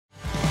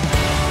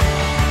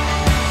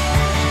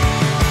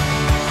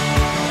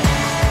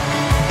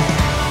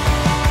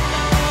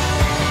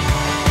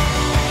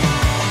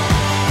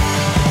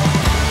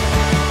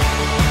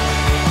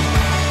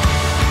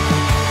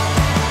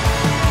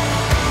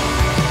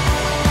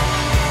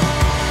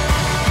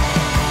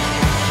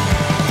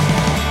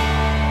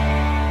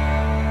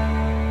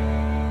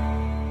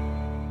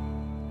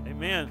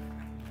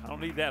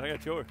Dad, I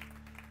got yours.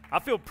 I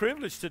feel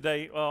privileged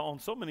today on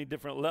so many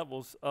different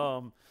levels.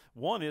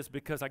 One is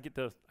because I get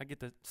to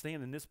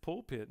stand in this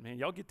pulpit, man.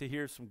 Y'all get to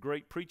hear some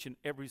great preaching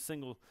every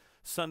single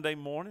Sunday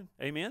morning.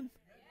 Amen.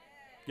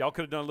 Y'all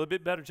could have done a little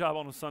bit better job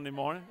on a Sunday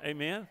morning.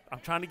 Amen. I'm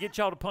trying to get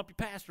y'all to pump your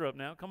pastor up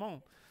now. Come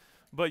on.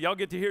 But y'all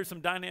get to hear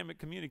some dynamic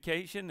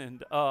communication,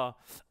 and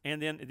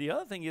then the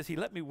other thing is he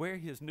let me wear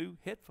his new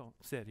headphone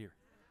set here.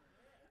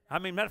 I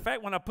mean, matter of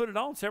fact, when I put it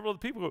on, several of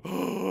the people go,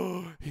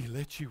 "Oh, he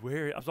let you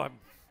wear it." I was like,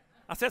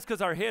 I said, "It's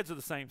because our heads are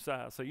the same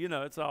size, so you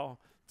know it's all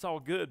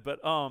good." But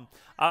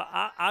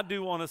I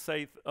do want to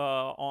say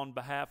on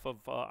behalf of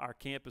our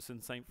campus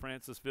in St.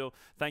 Francisville,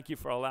 thank you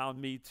for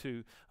allowing me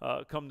to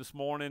come this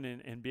morning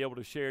and be able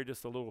to share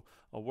just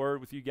a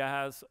word with you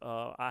guys.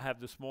 I have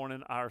this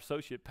morning our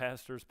associate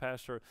pastors,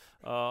 Pastor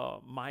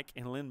Mike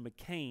and Lynn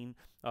McCain.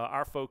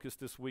 Our focus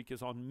this week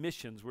is on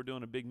missions. We're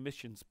doing a big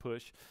missions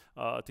push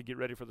to get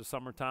ready for the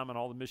summertime and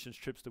all the missions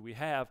trips that we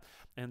have.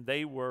 And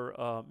they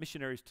were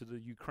missionaries to the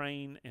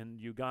Ukraine and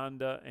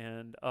Uganda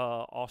and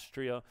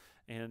Austria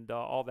and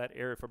all that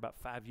area for about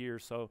 5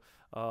 years. So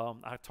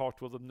I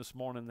talked with them this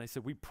morning. They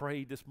said, we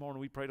prayed this morning.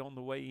 We prayed on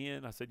the way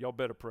in. I said, y'all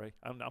better pray.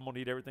 I'm going to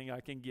need everything I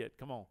can get.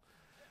 Come on.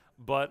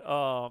 But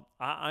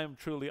I am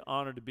truly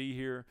honored to be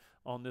here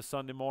on this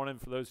Sunday morning.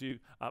 For those of you,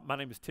 my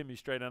name is Timmy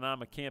Strait, and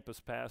I'm a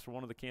campus pastor,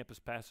 one of the campus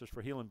pastors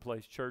for Healing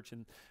Place Church,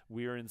 and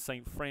we are in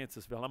St.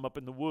 Francisville. I'm up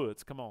in the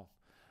woods. Come on.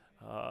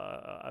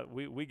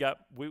 We've got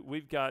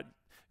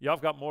y'all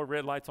have got more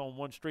red lights on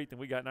one street than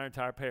we got in our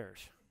entire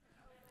parish.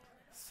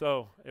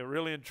 So,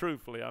 really and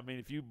truthfully, I mean,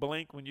 if you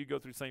blink when you go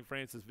through St.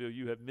 Francisville,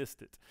 you have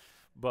missed it.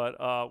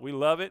 But we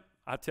love it.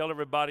 I tell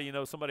everybody, you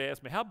know, somebody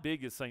asked me, how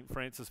big is St.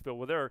 Francisville?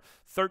 Well, there are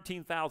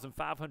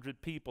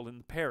 13,500 people in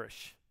the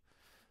parish.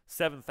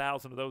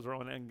 7,000 of those are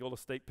on Angola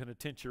State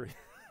Penitentiary.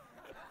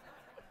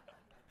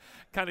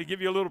 Kind of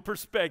give you a little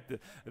perspective.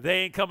 They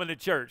ain't coming to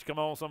church. Come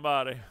on,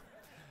 somebody.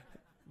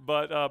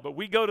 But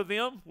we go to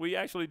them. We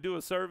actually do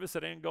a service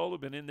at Angola.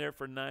 Been in there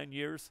for 9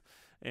 years.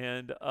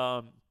 And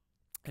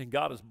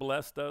God has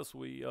blessed us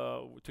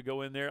to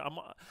go in there.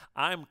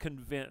 I'm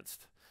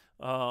convinced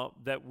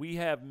that we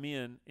have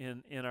men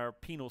in our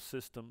penal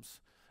systems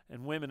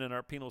and women in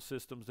our penal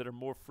systems that are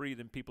more free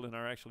than people in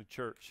our actually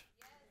church.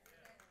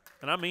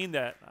 And I mean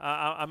that.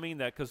 I mean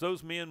that because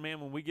those men, man,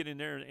 when we get in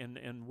there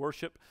and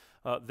worship,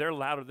 they're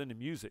louder than the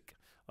music.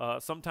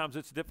 Sometimes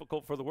it's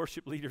difficult for the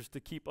worship leaders to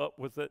keep up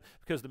with it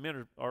because the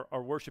men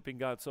are worshiping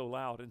God so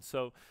loud. And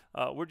so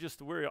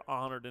we're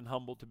honored and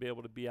humbled to be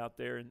able to be out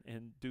there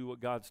and do what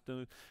God's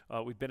doing.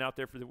 We've been out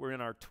there we're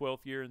in our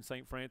 12th year in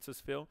St.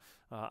 Francisville.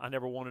 I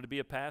never wanted to be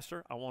a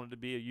pastor. I wanted to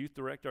be a youth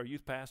director or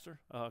youth pastor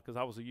because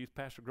I was a youth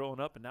pastor growing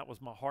up, and that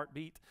was my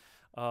heartbeat.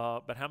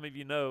 But how many of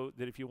you know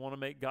that if you want to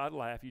make God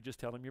laugh, you just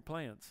tell him your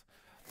plans?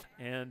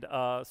 And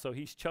so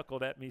he's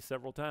chuckled at me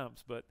several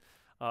times. But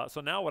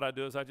so now what I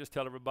do is I just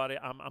tell everybody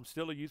I'm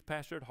still a youth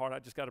pastor at heart. I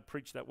just got to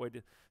preach that way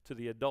to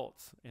the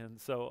adults. And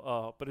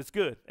so, but it's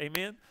good.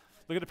 Amen.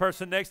 Look at the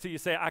person next to you.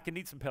 Say, I can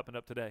need some pepping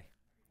up today.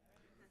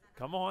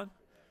 Come on.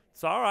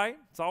 It's all right.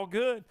 It's all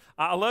good.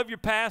 I love your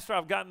pastor.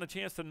 I've gotten the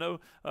chance to know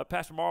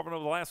Pastor Marvin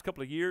over the last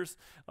couple of years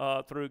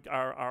through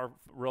our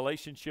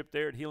relationship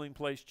there at Healing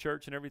Place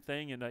Church and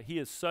everything. And he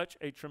is such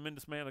a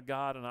tremendous man of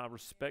God, and I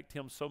respect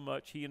him so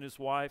much. He and his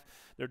wife,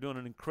 they're doing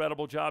an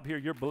incredible job here.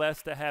 You're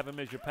blessed to have him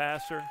as your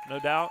pastor, no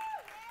doubt.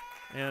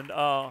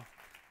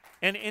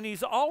 And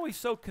he's always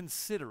so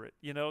considerate.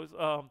 You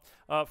know,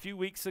 a few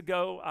weeks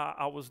ago,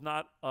 I was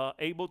not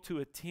able to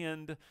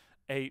attend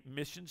a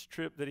missions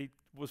trip that he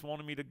was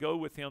wanting me to go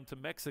with him to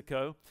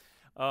Mexico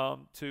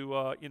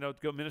to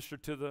go minister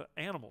to the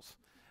animals.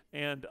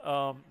 And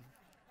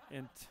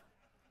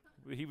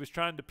he was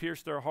trying to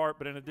pierce their heart,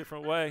 but in a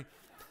different way.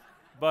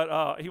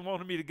 But he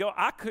wanted me to go.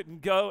 I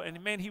couldn't go.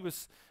 And, man,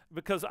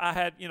 because I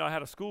had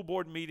a school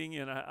board meeting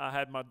and I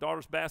had my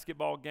daughter's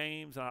basketball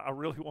games, and I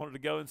really wanted to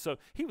go. And so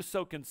he was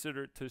so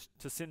considerate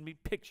to send me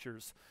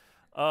pictures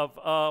of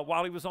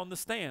while he was on the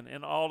stand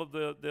and all of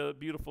the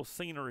beautiful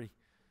scenery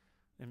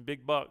and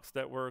big bucks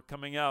that were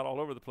coming out all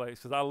over the place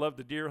because I love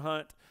the deer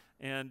hunt.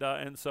 And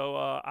so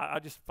I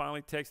just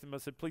finally texted him. I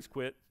said, please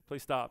quit.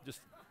 Please stop.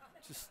 Just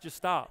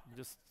stop.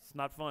 It's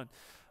not fun.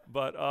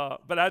 But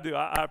I do.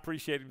 I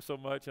appreciate him so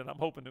much, and I'm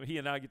hoping that he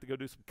and I get to go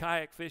do some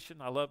kayak fishing.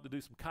 I love to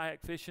do some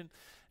kayak fishing,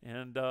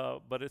 and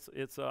but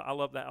it's I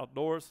love the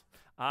outdoors.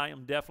 I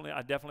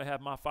definitely have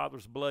my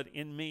father's blood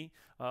in me.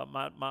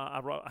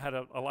 I had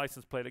a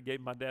license plate I gave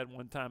my dad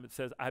one time. It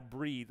says, "I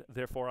breathe,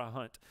 therefore I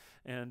hunt,"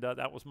 and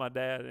that was my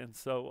dad. And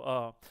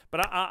so,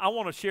 but I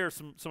want to share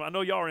some. I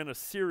know y'all are in a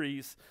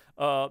series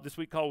this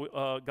week called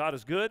 "God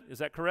is Good." Is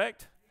that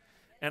correct?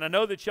 And I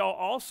know that y'all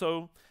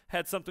also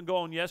had something go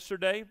on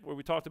yesterday where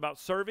we talked about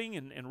serving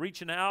and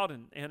reaching out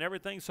and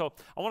everything. So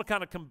I want to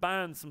kind of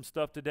combine some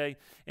stuff today.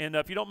 And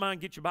if you don't mind,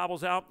 get your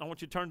Bibles out. I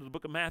want you to turn to the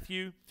book of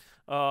Matthew,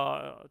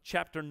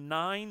 chapter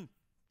 9.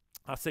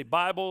 I say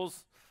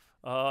Bibles,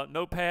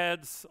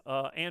 notepads,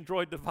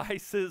 Android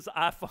devices,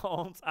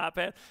 iPhones,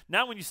 iPads.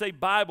 Now when you say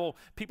Bible,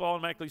 people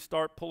automatically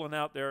start pulling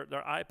out their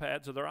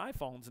iPads or their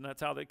iPhones, and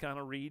that's how they kind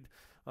of read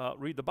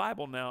the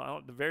Bible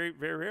now. Very,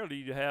 very rarely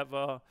you have,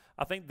 I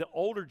think the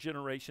older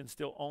generation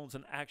still owns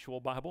an actual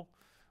Bible.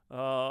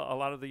 A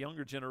lot of the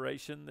younger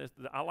generation,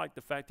 I like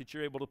the fact that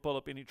you're able to pull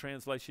up any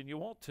translation you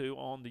want to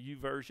on the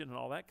YouVersion and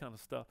all that kind of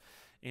stuff.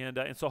 And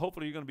so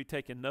hopefully you're going to be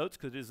taking notes,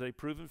 because it is a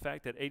proven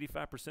fact that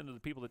 85% of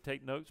the people that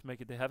take notes make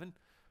it to heaven.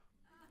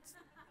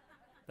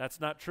 That's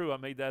not true. I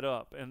made that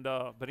up. And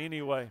but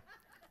anyway,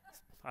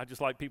 I just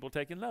like people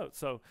taking notes.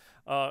 So,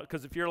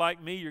 because if you're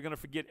like me, you're going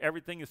to forget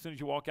everything as soon as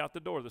you walk out the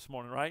door this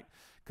morning, right?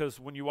 Because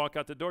when you walk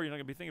out the door, you're not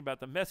going to be thinking about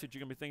the message. You're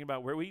going to be thinking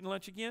about, where are we eating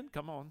lunch again?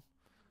 Come on.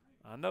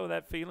 I know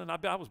that feeling.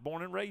 I was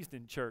born and raised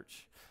in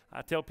church.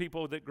 I tell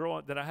people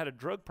that I had a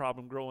drug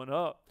problem growing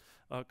up,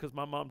 because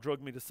my mom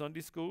drugged me to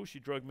Sunday school. She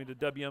drugged me to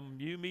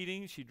WMU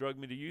meetings. She drugged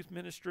me to youth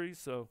ministry.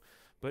 So,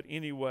 but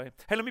anyway,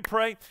 hey, let me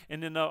pray,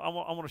 and then I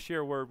want to share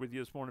a word with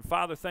you this morning.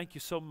 Father, thank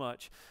you so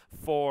much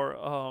for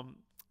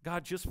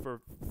God, just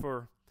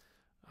for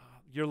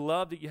your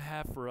love that you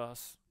have for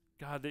us.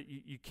 God, that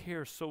you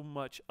care so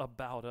much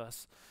about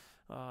us.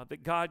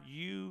 That God,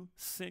 you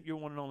sent your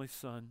one and only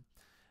Son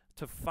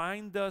to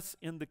find us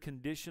in the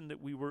condition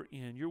that we were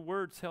in. Your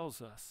word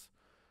tells us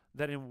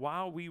that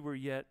while we were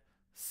yet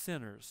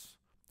sinners,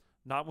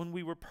 not when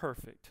we were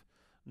perfect,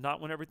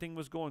 not when everything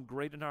was going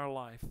great in our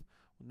life,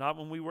 not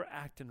when we were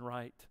acting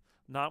right,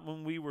 not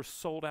when we were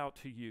sold out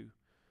to you,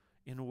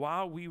 and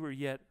while we were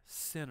yet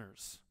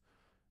sinners,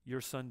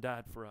 your Son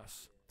died for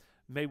us.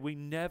 May we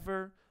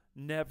never,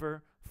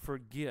 never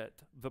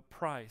forget the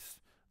price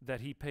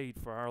that he paid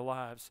for our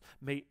lives.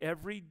 May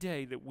every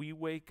day that we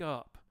wake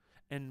up,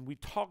 and we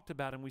talked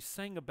about and we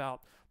sang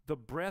about the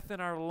breath in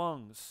our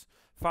lungs.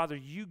 Father,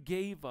 you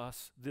gave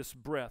us this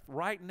breath.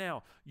 Right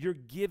now, you're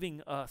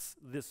giving us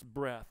this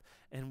breath.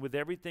 And with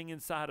everything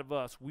inside of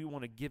us, we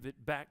want to give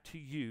it back to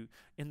you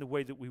in the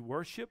way that we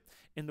worship,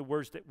 in the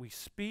words that we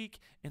speak,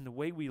 in the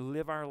way we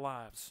live our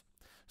lives.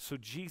 So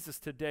Jesus,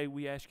 today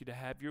we ask you to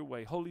have your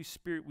way. Holy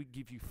Spirit, we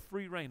give you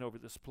free reign over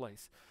this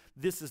place.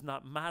 This is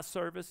not my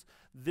service.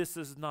 This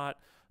is not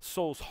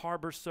Soul's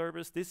Harbor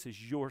service. This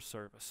is your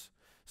service.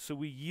 So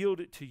we yield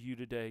it to you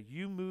today.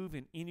 You move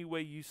in any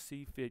way you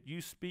see fit.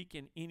 You speak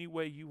in any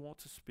way you want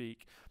to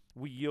speak.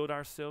 We yield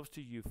ourselves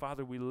to you.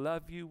 Father, we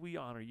love you. We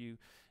honor you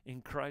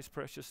in Christ's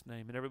precious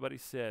name. And everybody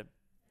said,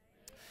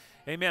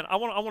 Amen. I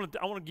want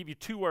to give you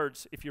two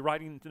words, if you're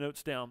writing the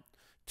notes down,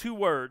 two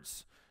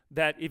words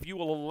that if you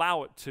will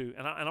allow it to,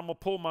 and I'm going to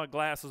pull my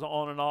glasses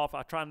on and off.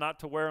 I try not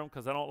to wear them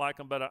because I don't like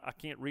them, but I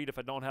can't read if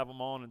I don't have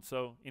them on. And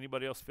so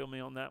anybody else feel me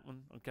on that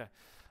one? Okay.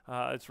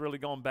 It's really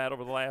gone bad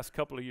over the last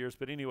couple of years.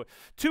 But anyway,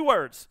 two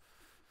words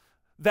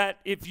that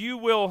if you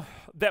will,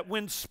 that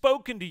when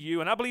spoken to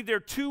you, and I believe there are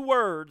two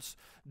words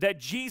that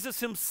Jesus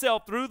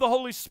himself, through the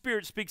Holy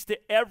Spirit, speaks to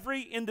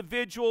every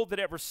individual that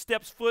ever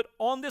steps foot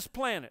on this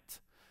planet.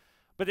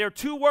 But there are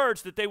two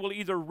words that they will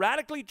either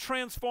radically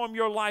transform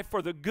your life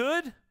for the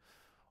good,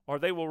 or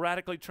they will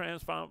radically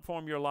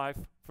transform your life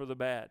for the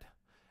bad.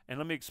 And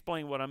let me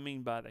explain what I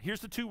mean by that.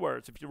 Here's the two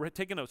words. If you're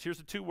taking notes, here's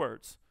the two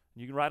words.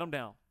 You can write them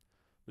down.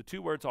 The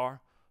two words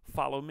are,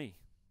 follow me.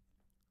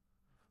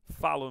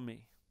 Follow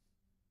me.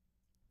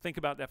 Think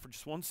about that for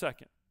just 1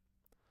 second.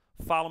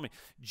 Follow me.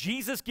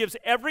 Jesus gives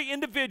every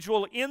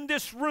individual in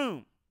this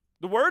room,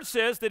 the word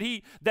says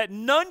that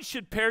none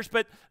should perish,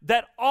 but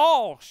that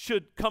all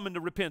should come into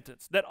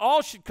repentance, that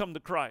all should come to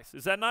Christ.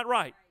 Is that not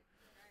right?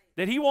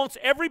 That he wants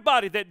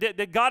everybody,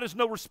 that God is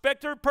no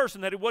respecter of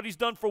person, that what he's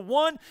done for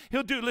one,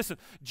 he'll do. Listen,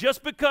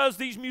 just because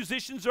these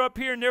musicians are up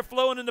here and they're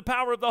flowing in the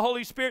power of the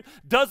Holy Spirit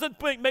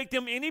doesn't make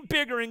them any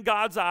bigger in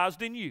God's eyes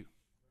than you.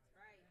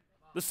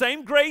 The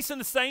same grace and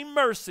the same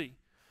mercy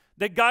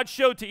that God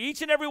showed to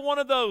each and every one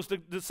of those,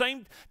 the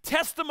same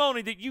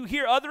testimony that you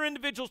hear other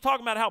individuals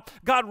talking about how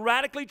God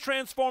radically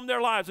transformed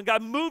their lives and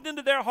God moved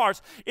into their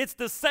hearts, it's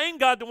the same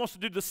God that wants to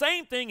do the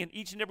same thing in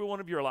each and every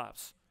one of your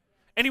lives.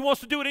 And he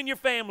wants to do it in your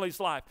family's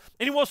life.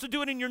 And he wants to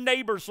do it in your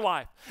neighbor's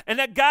life. And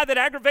that guy that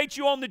aggravates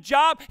you on the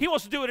job, he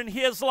wants to do it in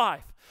his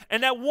life.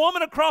 And that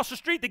woman across the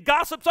street that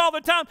gossips all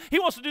the time, he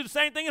wants to do the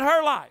same thing in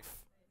her life.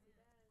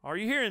 Are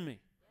you hearing me?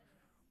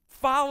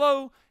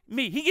 Follow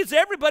me. He gives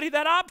everybody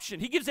that option.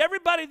 He gives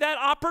everybody that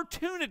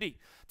opportunity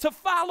to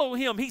follow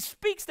him. He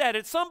speaks that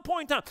at some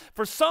point in time.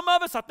 For some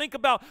of us, I think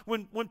about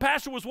when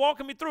Pastor was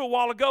walking me through a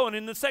while ago, and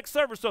in the second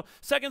service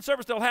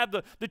they'll have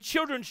the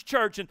children's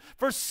church. And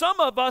for some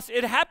of us,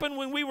 it happened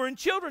when we were in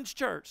children's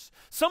church.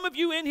 Some of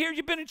you in here,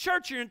 you've been in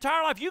church your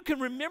entire life. You can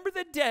remember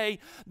the day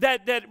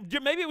that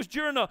maybe it was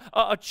during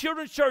a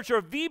children's church or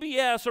a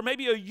VBS or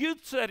maybe a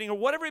youth setting or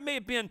whatever it may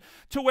have been,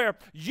 to where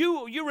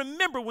you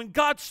remember when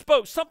God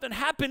spoke, something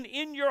happened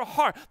in your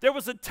heart. There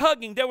was a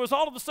tugging. There was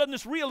all of a sudden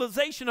this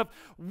realization of,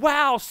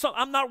 wow,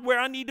 I'm not where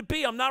I need to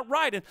be. I'm not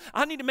right. And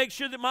I need to make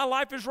sure that my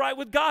life is right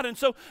with God. And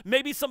so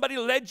maybe somebody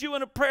led you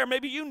in a prayer.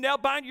 Maybe you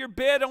knelt by your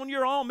bed on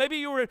your own. Maybe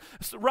you were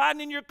riding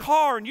in your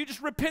car and you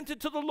just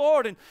repented to the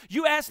Lord and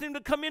you asked him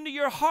to come into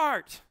your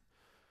heart.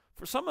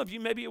 For some of you,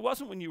 maybe it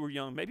wasn't when you were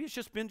young. Maybe it's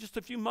just been just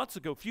a few months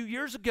ago, a few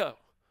years ago.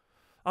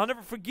 I'll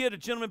never forget a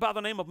gentleman by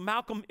the name of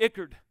Malcolm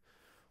Ickard.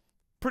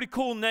 Pretty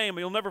cool name.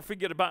 You'll never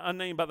forget about a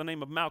name by the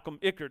name of Malcolm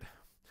Ickard.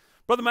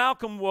 Brother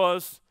Malcolm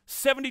was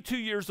 72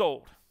 years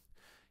old.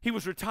 He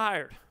was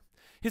retired.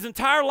 His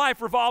entire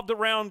life revolved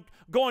around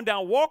going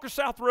down Walker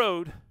South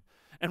Road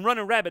and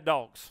running rabbit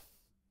dogs.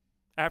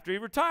 After he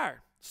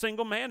retired,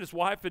 single man, his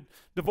wife had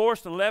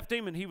divorced and left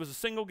him, and he was a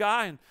single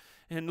guy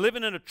and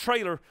living in a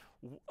trailer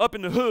up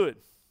in the hood.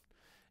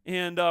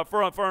 And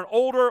for an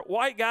older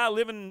white guy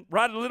living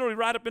literally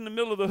right up in the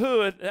middle of the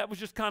hood, that was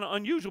just kind of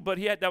unusual. But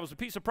that was a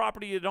piece of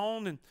property he had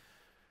owned,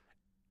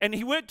 and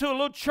he went to a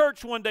little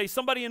church one day.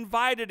 Somebody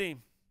invited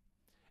him.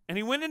 And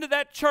he went into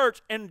that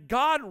church, and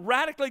God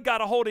radically got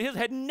a hold of his,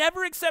 had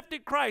never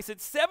accepted Christ at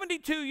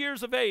 72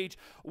 years of age,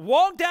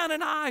 walked down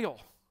an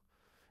aisle,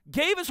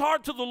 gave his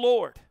heart to the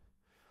Lord,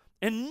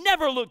 and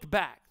never looked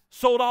back.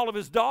 Sold all of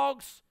his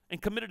dogs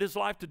and committed his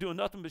life to doing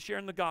nothing but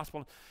sharing the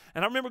gospel.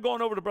 And I remember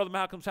going over to Brother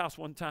Malcolm's house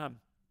one time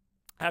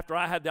after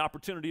I had the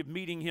opportunity of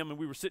meeting him, and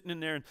we were sitting in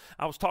there, and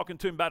I was talking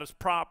to him about his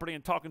property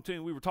and talking to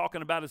him. We were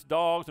talking about his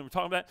dogs, and we were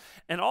talking about,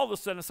 and all of a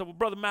sudden I said, well,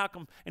 Brother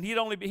Malcolm, and he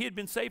had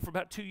been saved for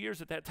about 2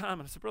 years at that time.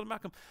 And I said, Brother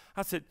Malcolm,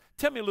 I said,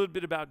 tell me a little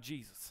bit about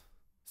Jesus.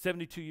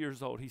 72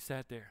 years old, he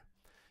sat there.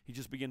 He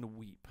just began to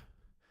weep.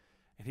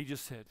 And he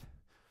just said,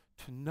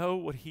 to know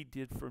what he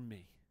did for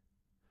me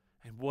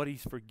and what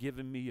he's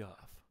forgiven me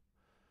of,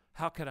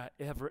 how could I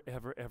ever,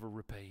 ever, ever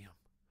repay him?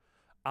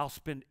 I'll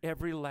spend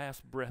every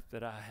last breath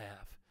that I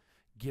have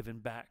giving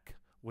back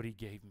what he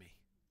gave me.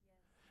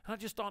 And I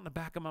just thought in the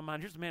back of my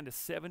mind, here's a man that's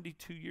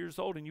 72 years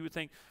old, and you would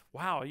think,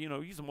 wow,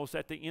 he's almost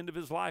at the end of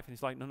his life. And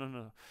he's like,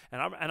 no.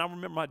 And I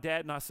remember my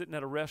dad and I sitting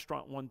at a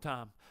restaurant one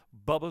time,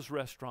 Bubba's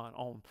Restaurant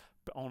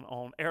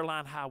on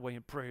Airline Highway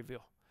in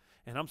Prairieville.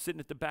 And I'm sitting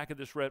at the back of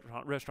this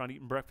restaurant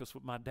eating breakfast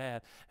with my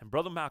dad, and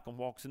Brother Malcolm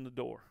walks in the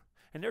door.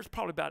 And there's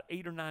probably about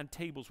 8 or 9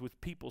 tables with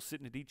people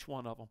sitting at each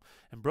one of them.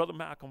 And Brother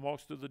Malcolm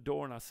walks through the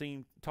door, and I see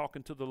him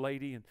talking to the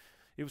lady, and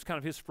it was kind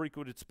of his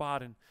frequented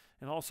spot, and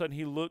all of a sudden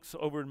he looks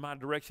over in my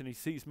direction. He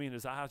sees me, and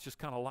his eyes just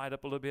kind of light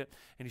up a little bit,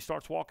 and he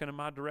starts walking in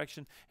my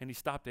direction, and he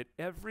stopped at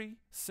every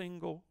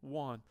single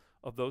one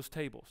of those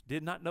tables.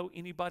 Did not know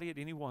anybody at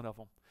any one of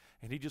them.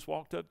 And he just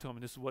walked up to him,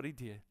 and this is what he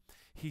did.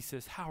 He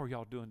says, how are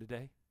y'all doing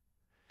today?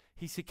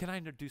 He said, can I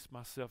introduce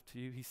myself to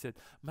you? He said,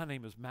 my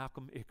name is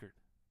Malcolm Ickard,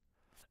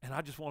 and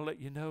I just want to let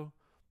you know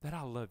that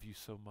I love you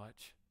so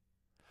much.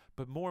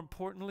 But more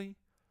importantly,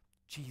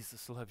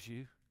 Jesus loves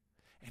you.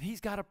 And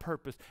he's got a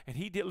purpose. And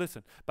he did,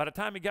 listen, by the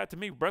time he got to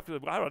me,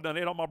 breakfast, I would have done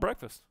ate all my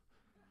breakfast.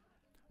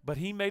 But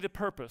he made a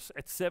purpose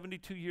at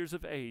 72 years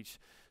of age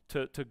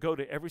to go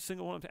to every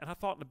single one of them. And I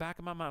thought in the back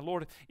of my mind,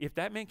 Lord, if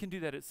that man can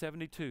do that at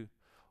 72,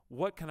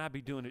 what can I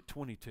be doing at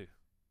 22?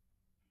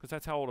 Because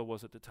that's how old I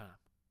was at the time.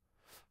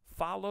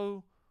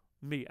 Follow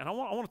me. And I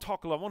want to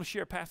talk a lot. I want to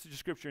share a passage of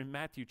scripture in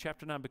Matthew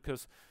chapter 9,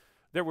 because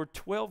there were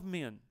 12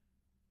 men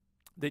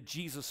that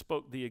Jesus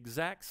spoke the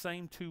exact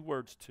same 2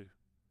 words to.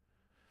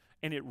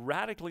 And it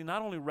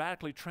not only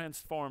radically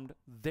transformed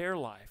their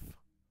life,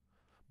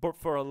 but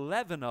for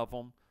 11 of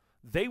them,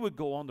 they would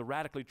go on to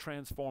radically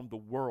transform the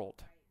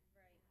world.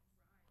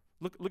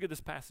 Look at this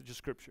passage of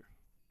scripture.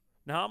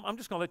 Now, I'm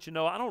just going to let you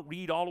know, I don't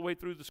read all the way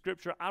through the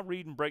scripture. I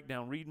read and break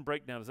down.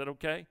 Is that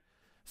okay?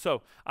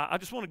 So I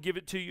just want to give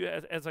it to you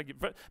as I get.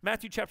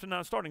 Matthew chapter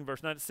 9, starting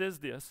verse 9, it says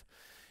this.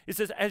 It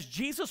says, as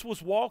Jesus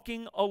was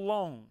walking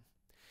alone,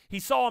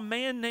 he saw a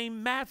man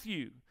named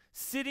Matthew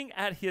sitting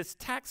at his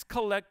tax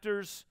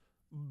collector's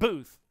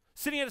booth.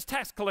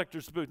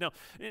 Now,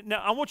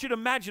 I want you to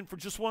imagine for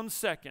just 1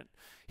 second.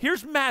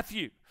 Here's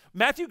Matthew.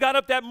 Matthew got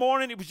up that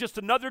morning. It was just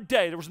another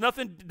day. There was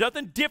nothing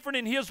different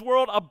in his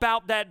world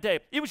about that day.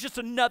 It was just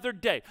another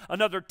day,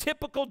 another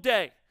typical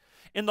day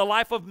in the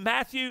life of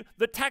Matthew,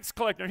 the tax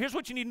collector. And here's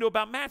what you need to know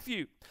about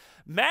Matthew.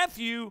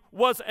 Matthew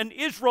was an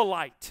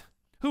Israelite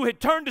who had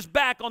turned his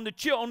back on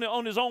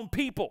his own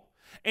people,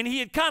 and he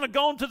had kind of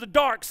gone to the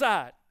dark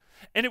side,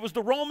 and it was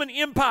the Roman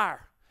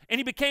Empire, and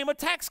he became a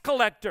tax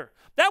collector.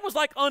 That was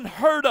like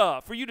unheard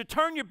of, for you to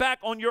turn your back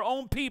on your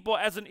own people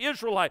as an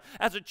Israelite,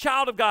 as a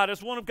child of God,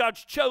 as one of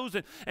God's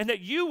chosen, and that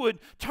you would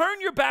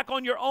turn your back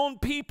on your own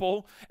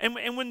people. And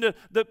when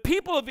the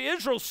people of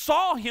Israel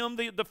saw him,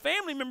 the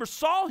family members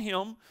saw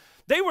him,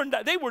 they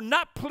were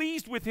not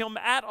pleased with him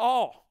at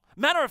all.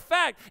 Matter of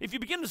fact, if you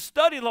begin to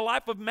study the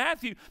life of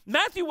Matthew,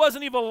 Matthew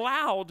wasn't even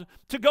allowed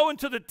to go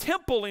into the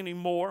temple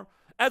anymore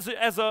as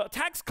a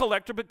tax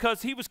collector,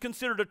 because he was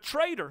considered a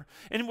traitor.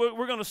 And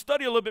we're going to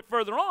study a little bit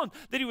further on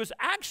that he was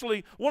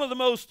actually one of the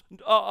most,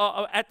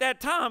 at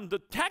that time, the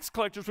tax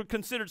collectors were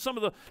considered some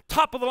of the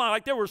top of the line.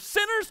 Like there were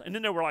sinners, and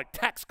then there were like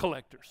tax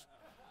collectors.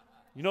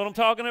 You know what I'm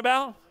talking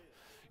about?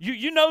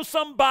 You know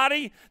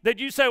somebody that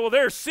you say, well,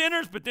 they're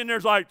sinners, but then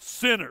there's like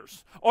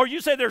sinners. Or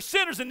you say they're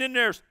sinners, and then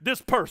there's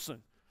this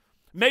person.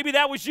 Maybe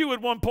that was you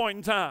at one point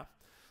in time.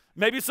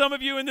 Maybe some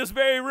of you in this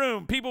very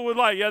room, people would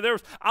like,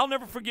 I'll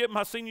never forget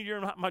my senior year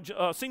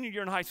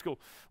in high school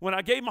when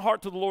I gave my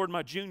heart to the Lord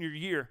my junior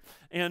year.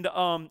 And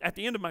at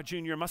the end of my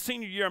junior year, my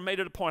senior year, I made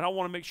it a point. I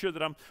want to make sure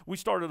that we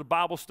started a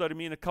Bible study,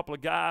 me and a couple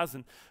of guys,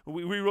 and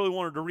we really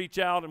wanted to reach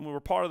out, and we were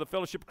part of the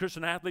Fellowship of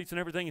Christian Athletes and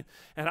everything.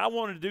 And I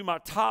wanted to do my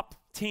top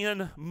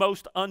 10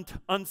 most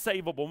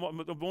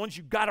unsavable, the ones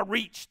you got to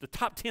reach, the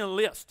top 10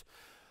 list.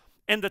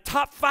 And the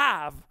top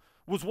 5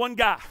 was one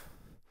guy.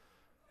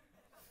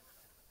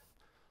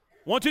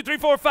 1, 2, 3,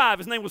 4, 5.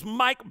 His name was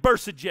Mike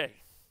Bursajay.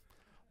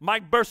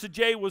 Mike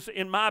Bursajay was,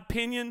 in my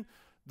opinion,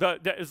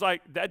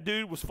 that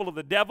dude was full of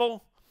the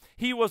devil.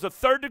 He was a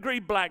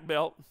 3rd-degree black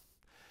belt.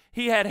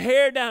 He had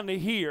hair down to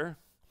here,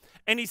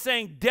 and he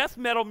sang death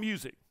metal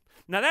music.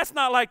 Now that's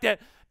not like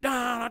that.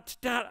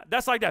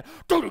 That's like that.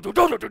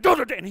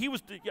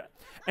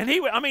 And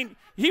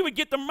he would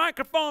get the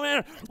microphone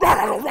and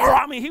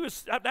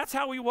that's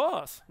how he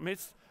was.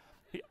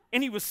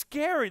 And he was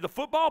scary. The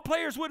football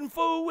players wouldn't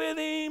fool with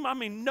him.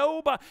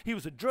 Nobody. He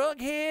was a drug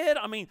head.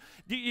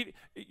 He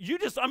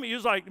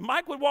was like,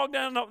 Mike would walk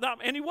down,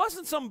 and he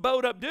wasn't some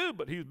bowed up dude,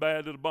 but he was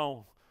bad to the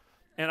bone.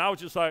 And I was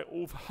just like,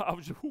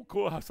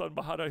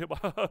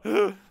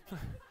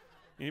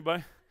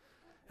 anybody?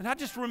 And I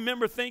just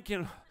remember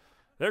thinking,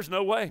 there's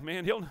no way,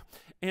 man.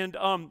 And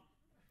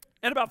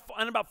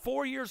about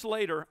 4 years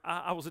later,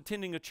 I was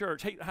attending a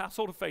church,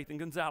 Household of Faith in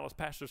Gonzales.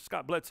 Pastor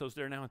Scott Bledsoe's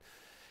there now.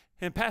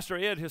 And Pastor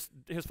Ed, his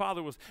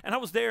father was, and I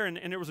was there, and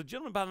there was a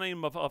gentleman by the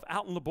name of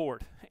Alton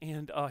Laborde,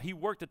 and he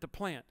worked at the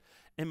plant.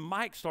 And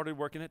Mike started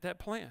working at that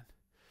plant.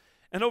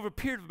 And over a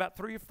period of about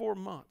 3 or 4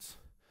 months,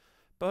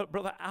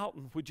 Brother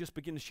Alton would just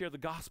begin to share the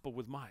gospel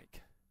with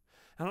Mike.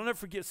 And I'll never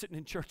forget sitting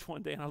in church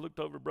one day, and I looked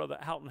over at Brother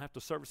Alton after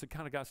service. It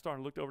kind of got started.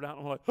 And looked over at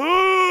Alton, and I'm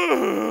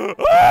like,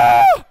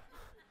 ah!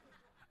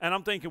 And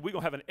I'm thinking, we're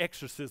going to have an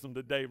exorcism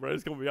today, bro.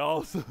 It's going to be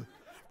awesome.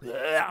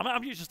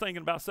 I'm just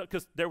thinking about stuff,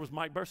 because there was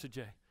Mike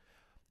Bursajay.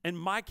 And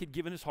Mike had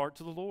given his heart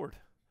to the Lord.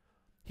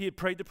 He had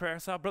prayed the prayer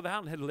aside. Brother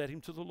Alton had led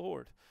him to the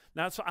Lord.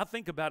 Now, so I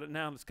think about it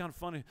now, and it's kind of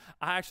funny.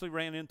 I actually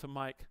ran into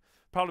Mike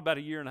probably about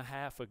 1.5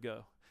 years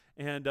ago.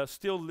 And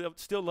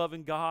still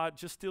loving God,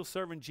 just still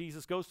serving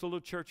Jesus. Goes to a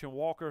little church in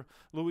Walker,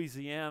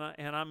 Louisiana,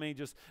 and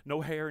just no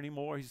hair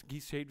anymore. He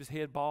shaved his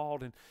head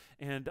bald,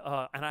 and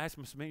I asked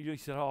him, he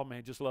said, "Oh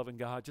man, just loving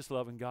God, just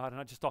loving God." And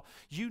I just thought,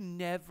 you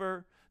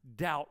never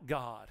doubt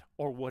God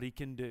or what He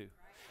can do,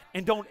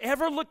 and don't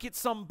ever look at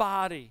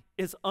somebody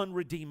as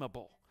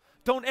unredeemable.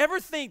 Don't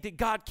ever think that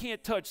God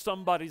can't touch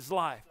somebody's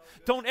life.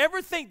 Don't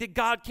ever think that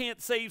God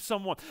can't save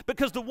someone,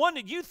 because the one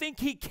that you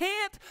think He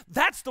can't,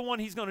 that's the one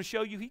He's going to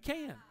show you He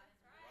can.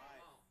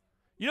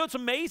 You know, it's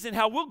amazing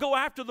how we'll go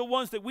after the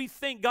ones that we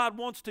think God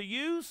wants to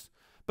use,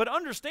 but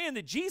understand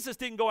that Jesus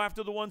didn't go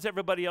after the ones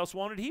everybody else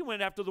wanted. He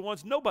went after the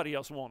ones nobody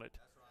else wanted.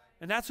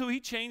 And that's who He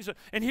changed.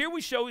 And here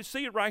we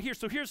see it right here.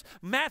 So here's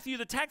Matthew,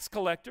 the tax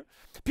collector.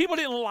 People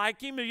didn't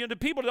like him.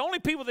 The only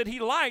people that he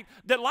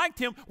liked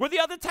him were the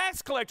other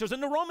tax collectors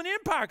in the Roman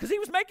Empire, because he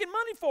was making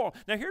money for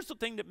them. Now here's the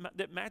thing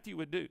that Matthew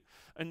would do,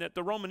 and that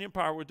the Roman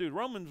Empire would do.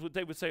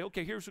 They would say,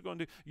 okay, here's what we're going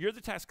to do. You're the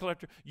tax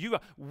collector.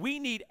 We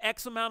need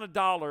X amount of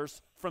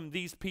dollars from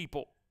these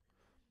people.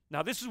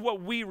 Now this is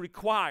what we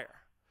require.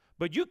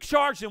 But you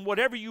charge them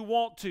whatever you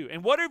want to.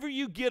 And whatever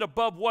you get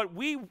above what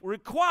we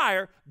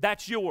require,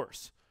 that's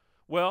yours.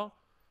 Well,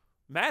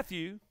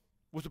 Matthew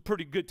was a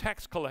pretty good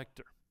tax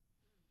collector.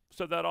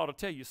 So that ought to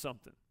tell you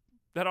something.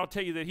 That ought to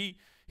tell you that he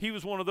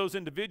was one of those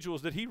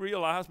individuals that he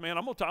realized, man,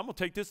 I'm gonna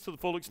take this to the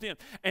full extent.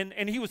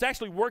 And he was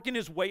actually working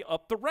his way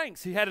up the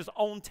ranks. He had his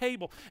own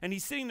table, and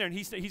he's sitting there, and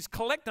he's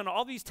collecting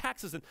all these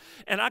taxes.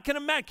 And I can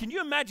imagine, can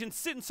you imagine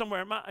sitting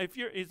somewhere?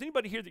 Is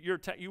anybody here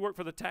that you work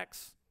for the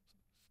tax?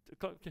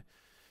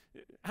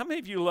 How many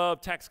of you love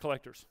tax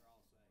collectors?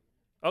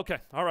 Okay,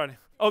 all right.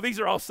 Oh, these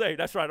are all saved.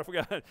 That's right. I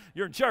forgot.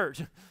 You're in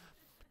church.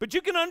 But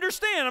you can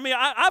understand.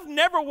 I've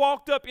never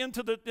walked up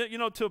into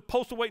to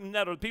postal waiting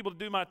net or people to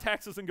do my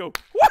taxes and go,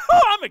 whoa,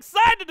 I'm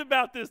excited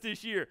about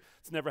this year.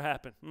 It's never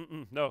happened.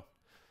 No.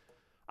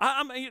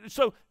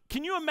 So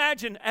can you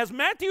imagine, as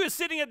Matthew is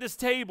sitting at this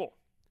table,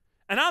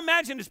 and I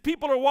imagine as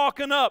people are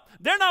walking up,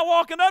 they're not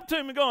walking up to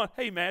him and going,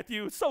 hey,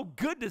 Matthew, it's so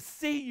good to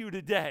see you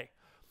today.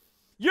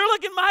 You're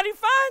looking mighty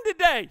fine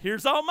today.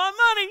 Here's all my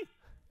money.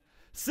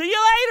 See you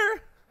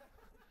later.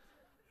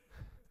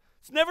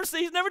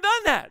 He's never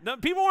done that. No,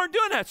 people weren't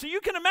doing that. So you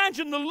can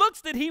imagine the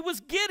looks that he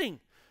was getting.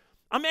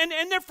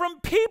 And they're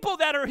from people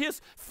that are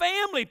his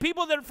family,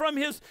 people that are from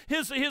his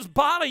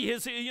body,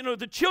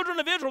 the children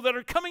of Israel that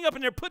are coming up,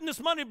 and they're putting this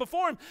money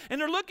before him, and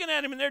they're looking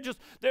at him, and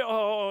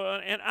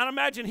and I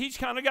imagine he's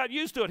kind of got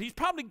used to it. He's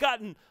probably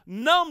gotten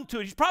numb to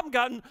it. He's probably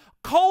gotten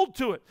cold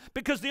to it,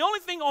 because the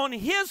only thing on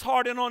his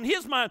heart and on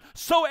his mind,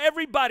 so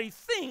everybody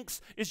thinks,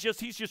 is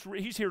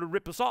he's here to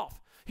rip us off.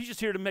 He's just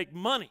here to make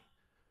money.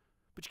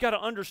 But you got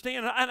to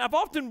understand, and I've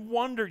often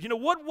wondered,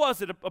 what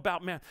was it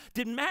about man?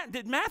 Did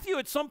Matthew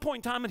at some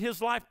point in time in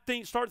his life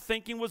start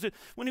thinking, was it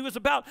when he was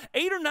about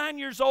 8 or 9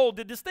 years old,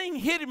 did this thing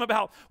hit him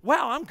about,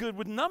 wow, I'm good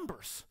with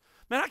numbers?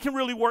 Man, I can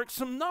really work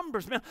some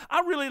numbers. Man,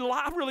 I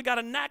really got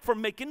a knack for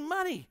making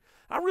money.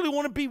 I really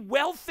want to be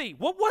wealthy.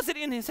 What was it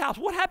in his house?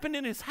 What happened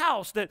in his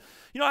house that,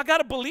 I got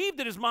to believe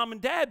that his mom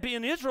and dad,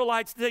 being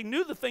Israelites, they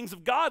knew the things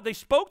of God. They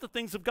spoke the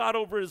things of God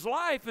over his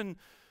life.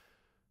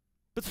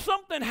 But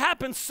something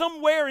happened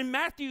somewhere in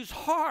Matthew's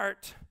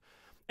heart.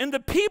 And the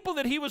people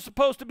that he was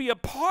supposed to be a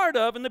part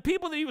of, and the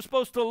people that he was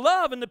supposed to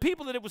love, and the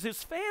people that it was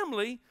his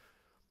family,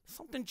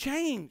 something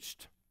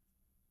changed.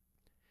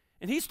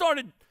 And he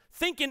started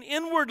thinking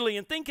inwardly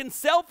and thinking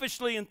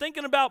selfishly and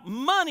thinking about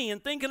money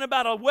and thinking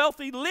about a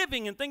wealthy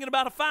living and thinking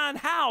about a fine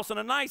house and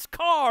a nice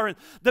car and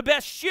the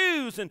best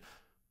shoes. And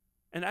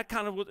that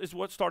kind of is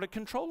what started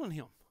controlling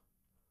him.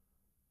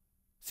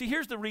 See,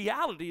 here's the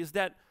reality is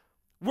that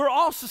we're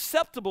all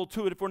susceptible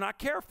to it if we're not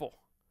careful.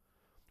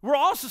 We're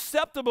all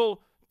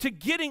susceptible to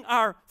getting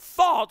our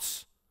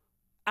thoughts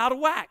out of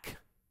whack,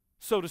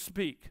 so to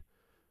speak.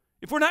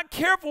 If we're not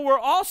careful, we're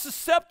all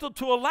susceptible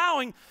to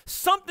allowing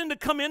something to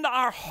come into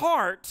our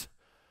heart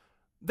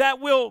that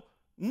will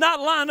not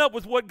line up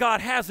with what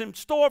God has in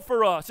store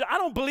for us. I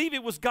don't believe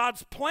it was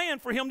God's plan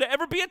for him to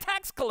ever be a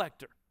tax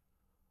collector.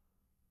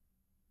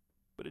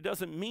 But it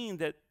doesn't mean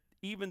that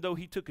even though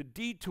he took a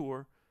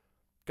detour,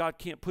 God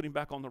can't put him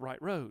back on the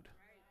right road.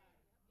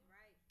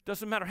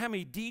 Doesn't matter how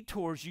many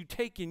detours you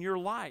take in your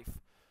life.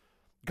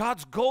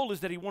 God's goal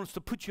is that he wants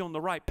to put you on the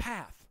right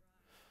path.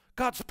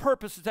 God's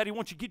purpose is that he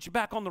wants you to get you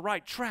back on the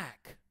right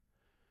track.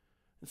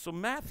 And so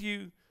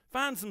Matthew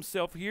finds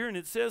himself here, and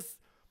it says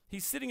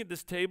he's sitting at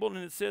this table, and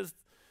it says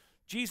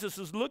Jesus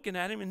is looking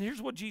at him, and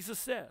here's what Jesus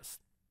says.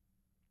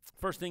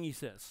 First thing he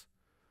says,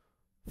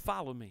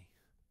 follow me.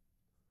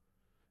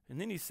 And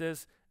then he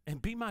says,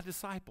 and be my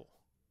disciple.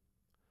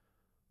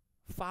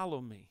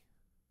 Follow me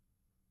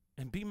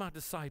and be my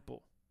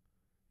disciple,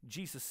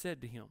 Jesus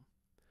said to him.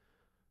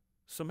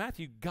 So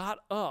Matthew got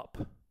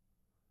up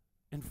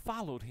and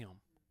followed him.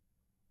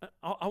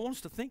 I want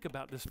us to think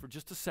about this for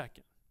just a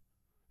second.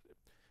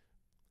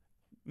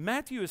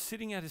 Matthew is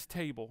sitting at his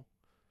table.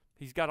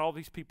 He's got all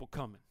these people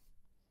coming.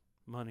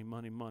 Money,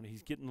 money, money.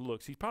 He's getting the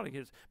looks.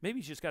 Maybe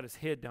he's just got his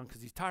head down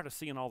because he's tired of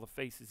seeing all the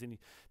faces, and he's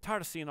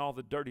tired of seeing all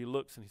the dirty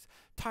looks, and he's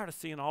tired of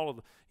seeing all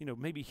of the,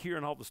 maybe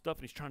hearing all the stuff,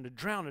 and he's trying to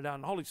drown it out.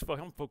 And all these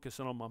folks, I'm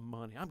focusing on my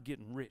money. I'm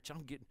getting rich.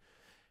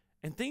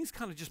 And things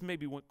kind of just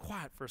maybe went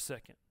quiet for a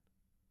second.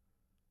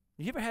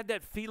 You ever had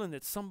that feeling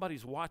that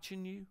somebody's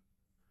watching you?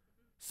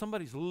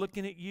 Somebody's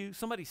looking at you.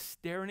 Somebody's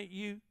staring at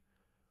you.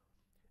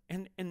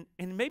 And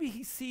maybe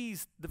he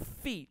sees the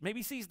feet. Maybe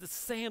he sees the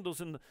sandals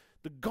and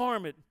the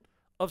garment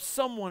of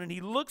someone, and he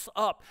looks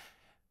up.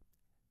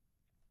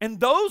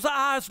 And those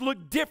eyes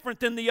look different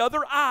than the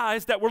other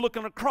eyes that were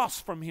looking across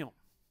from him.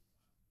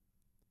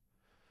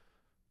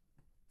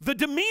 The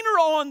demeanor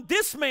on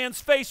this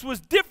man's face was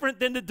different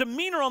than the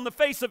demeanor on the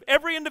face of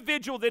every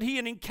individual that he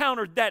had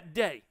encountered that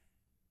day.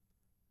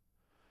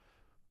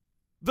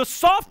 The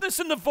softness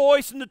in the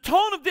voice and the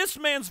tone of this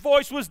man's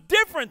voice was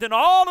different than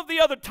all of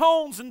the other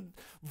tones and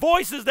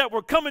voices that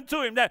were coming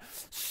to him. That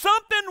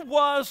something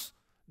was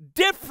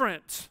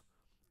different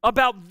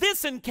about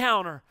this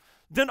encounter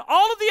than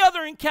all of the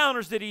other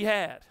encounters that he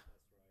had.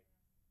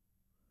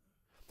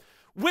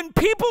 When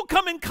people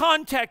come in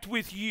contact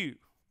with you,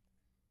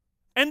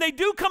 and they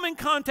do come in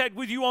contact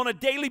with you on a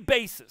daily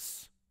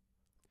basis,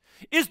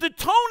 is the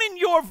tone in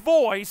your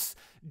voice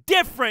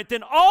different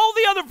than all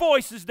the other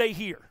voices they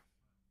hear?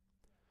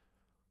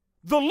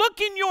 The look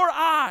in your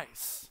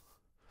eyes,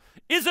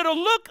 is it a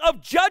look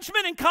of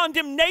judgment and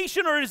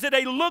condemnation, or is it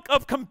a look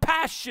of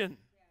compassion?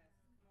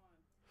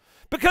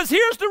 Because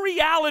here's the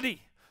reality.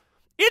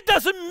 It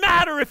doesn't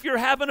matter if you're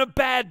having a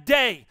bad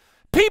day.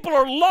 People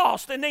are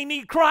lost and they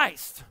need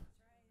Christ.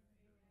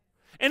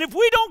 And if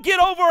we don't get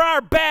over our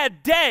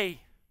bad day,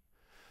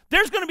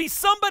 there's going to be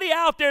somebody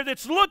out there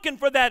that's looking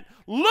for that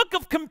look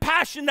of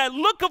compassion, that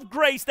look of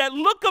grace, that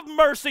look of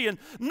mercy, and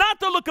not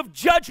the look of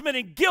judgment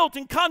and guilt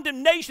and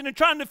condemnation and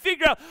trying to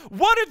figure out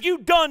what have you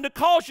done to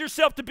cause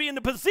yourself to be in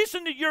the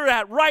position that you're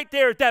at right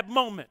there at that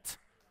moment.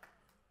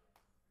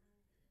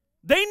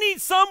 They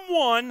need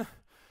someone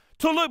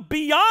to look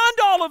beyond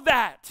all of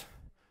that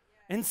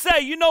and say,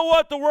 you know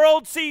what, the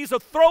world sees a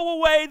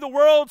throwaway, the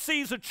world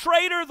sees a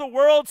traitor, the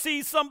world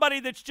sees somebody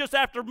that's just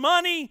after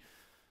money.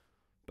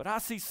 But I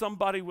see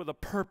somebody with a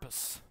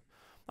purpose.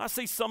 I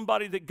see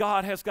somebody that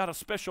God has got a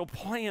special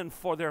plan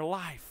for their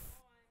life.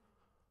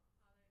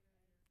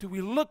 Do we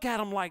look at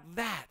them like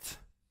that?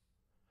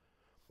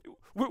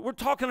 We're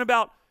talking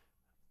about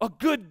a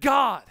good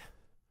God.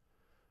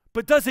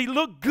 But does he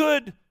look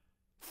good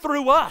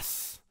through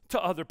us to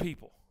other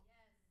people?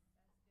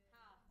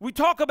 We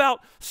talk about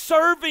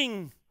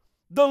serving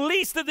the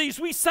least of these.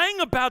 We sang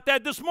about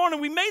that this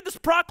morning. We made this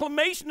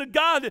proclamation to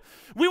God that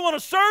we want to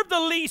serve the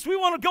least. We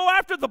want to go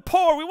after the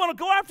poor. We want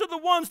to go after the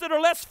ones that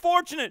are less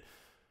fortunate.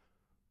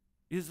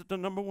 Is it the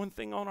number one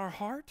thing on our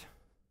heart?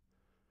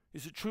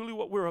 Is it truly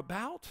what we're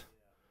about?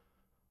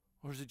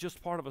 Or is it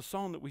just part of a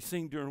song that we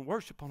sing during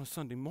worship on a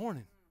Sunday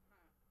morning?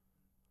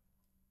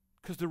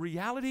 Because the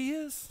reality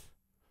is,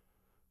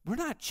 we're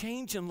not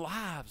changing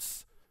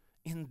lives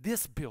in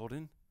this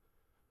building.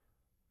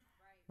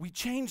 We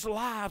change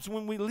lives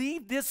when we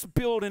leave this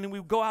building and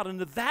we go out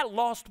into that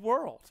lost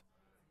world.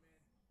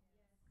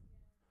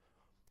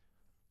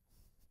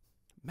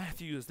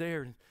 Matthew is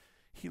there and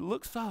he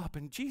looks up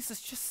and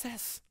Jesus just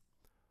says,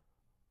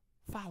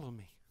 follow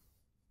me.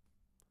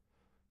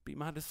 Be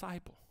my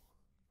disciple.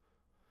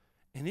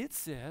 And it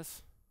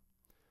says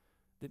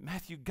that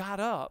Matthew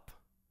got up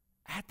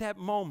at that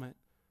moment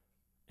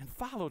and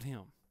followed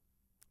him.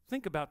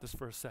 Think about this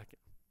for a second.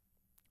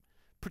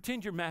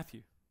 Pretend you're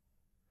Matthew.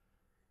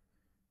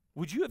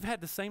 Would you have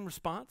had the same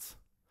response?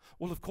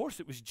 Well, of course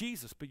it was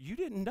Jesus, but you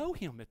didn't know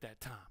him at that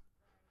time.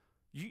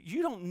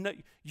 You don't know.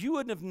 You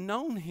wouldn't have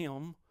known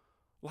him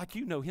like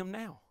you know him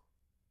now.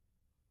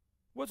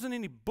 Wasn't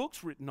any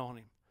books written on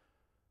him.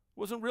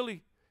 Wasn't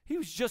really. He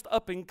was just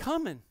up and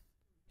coming.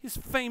 His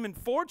fame and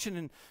fortune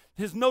and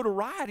his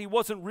notoriety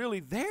wasn't really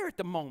there at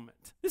the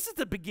moment. This is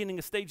the beginning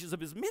of stages of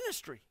his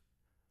ministry.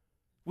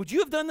 Would you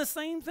have done the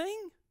same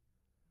thing?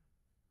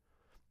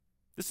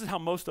 This is how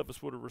most of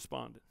us would have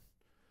responded.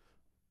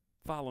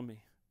 Follow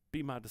me.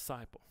 Be my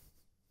disciple.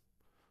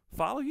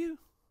 Follow you?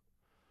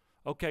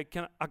 Okay,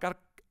 I got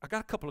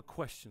a couple of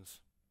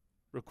questions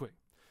real quick.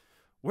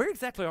 Where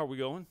exactly are we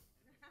going?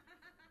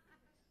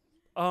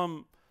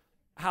 How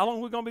long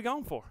are we going to be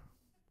gone for?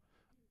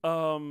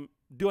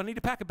 Do I need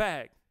to pack a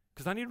bag?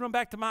 Because I need to run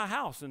back to my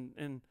house,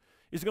 and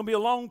it's going to be a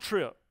long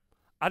trip.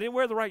 I didn't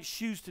wear the right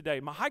shoes today.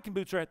 My hiking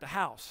boots are at the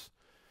house.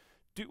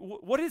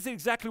 What is it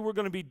exactly we're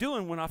going to be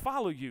doing when I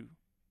follow you?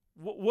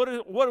 What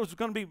is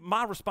going to be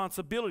my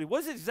responsibility?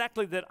 What is it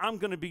exactly that I'm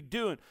going to be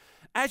doing?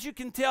 As you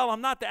can tell,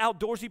 I'm not the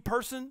outdoorsy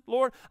person,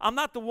 Lord. I'm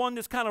not the one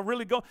that's kind of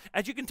really going.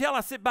 As you can tell,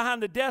 I sit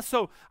behind the desk,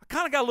 so I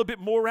kind of got a little bit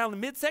more around the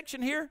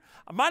midsection here.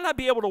 I might not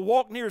be able to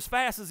walk near as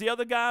fast as the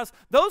other guys.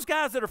 Those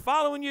guys that are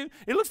following you,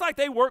 it looks like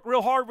they work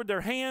real hard with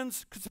their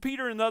hands, because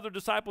Peter and the other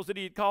disciples that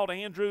he had called,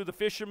 Andrew, the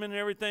fisherman and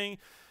everything,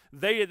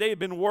 they had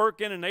been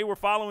working, and they were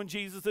following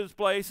Jesus to this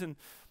place, and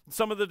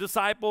some of the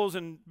disciples,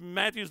 and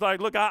Matthew's like,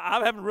 look,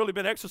 I haven't really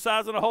been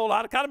exercising a whole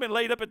lot. I've kind of been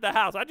laid up at the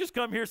house. I just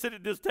come here, sit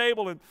at this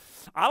table, and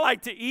I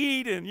like to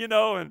eat, and,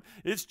 and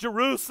it's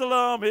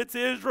Jerusalem, it's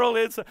Israel,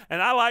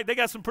 they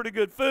got some pretty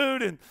good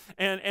food,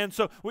 and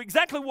so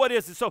exactly what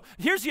is it? So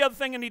here's the other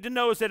thing I need to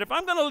know is that if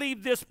I'm going to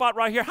leave this spot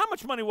right here, how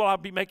much money will I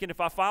be making if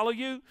I follow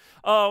you?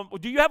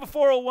 Do you have a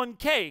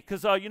 401k?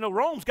 Because,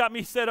 Rome's got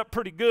me set up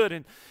pretty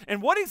good,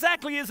 and what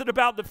exactly is it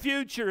about the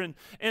future, and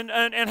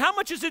how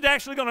much is it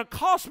actually going to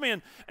cost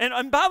me?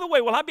 And by the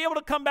way, will I be able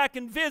to come back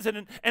and visit?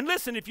 And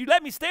listen, if you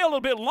let me stay a little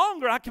bit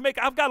longer,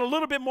 I've got a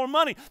little bit more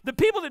money. The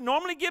people that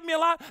normally give me a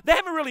lot, they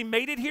haven't really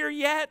made it here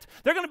yet.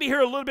 They're going to be here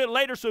a little bit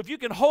later, so if you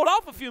can hold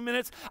off a few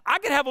minutes, I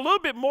can have a little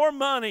bit more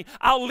money.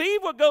 I'll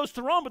leave what goes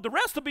to Rome, but the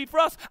rest will be for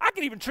us. I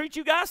can even treat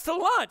you guys to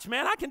lunch,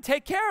 man. I can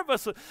take care of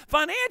us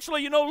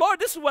financially. Lord,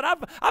 this is what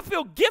I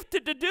feel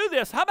gifted to do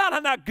this. How about I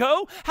not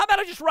go? How about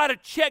I just write a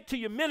check to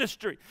your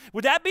ministry?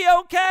 Would that be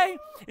okay?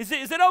 Is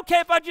it okay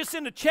if I just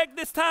send a check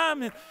this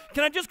time?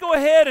 Can I just go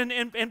ahead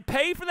and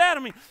pay for that?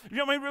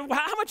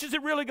 How much is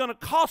it really going to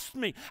cost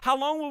me? How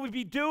long will we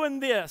be doing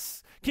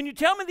this? Can you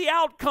tell me the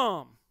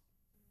outcome?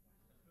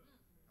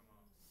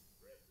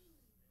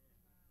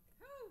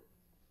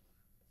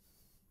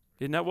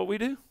 Isn't that what we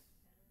do?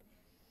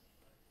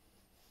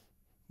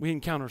 We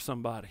encounter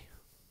somebody.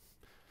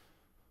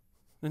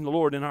 And the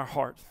Lord in our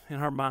heart, in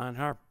our mind,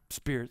 our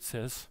spirit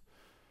says,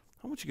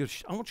 I want you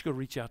to go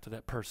reach out to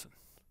that person.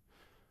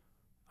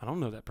 I don't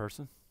know that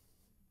person.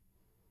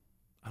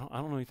 I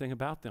don't know anything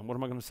about them. What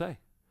am I going to say?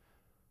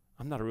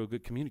 I'm not a real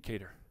good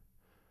communicator.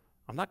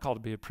 I'm not called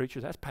to be a preacher.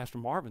 That's Pastor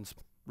Marvin's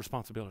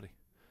responsibility.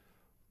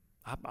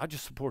 I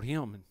just support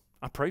him, and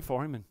I pray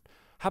for him. And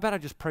how about I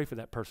just pray for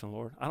that person,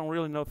 Lord? I don't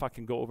really know if I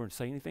can go over and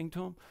say anything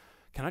to him.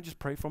 Can I just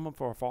pray for him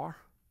from afar?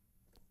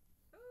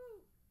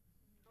 Ooh,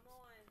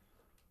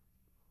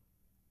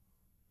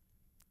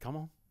 come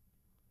on.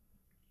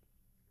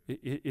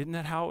 Isn't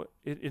that how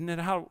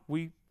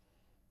we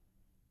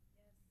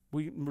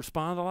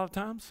respond a lot of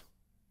times?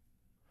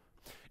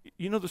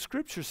 The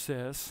scripture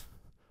says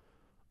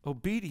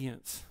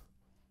obedience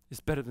is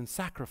better than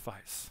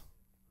sacrifice.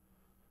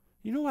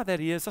 You know why that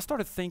is? I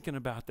started thinking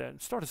about that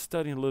and started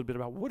studying a little bit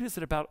about what is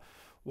it about,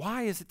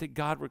 why is it that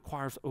God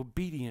requires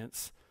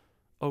obedience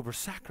over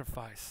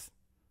sacrifice?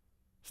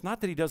 It's not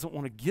that he doesn't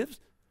want to give,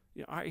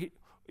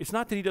 it's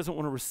not that he doesn't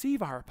want to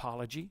receive our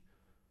apology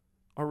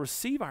or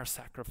receive our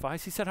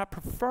sacrifice. He said, I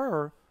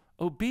prefer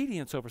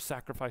obedience over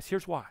sacrifice.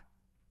 Here's why.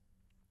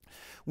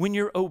 When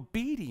you're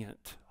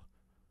obedient,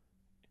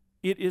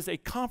 it is a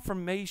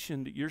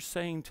confirmation that you're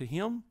saying to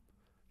him,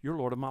 you're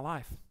Lord of my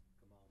life.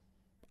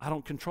 I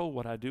don't control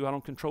what I do. I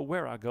don't control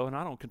where I go, and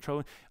I don't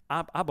control.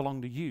 I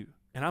belong to you,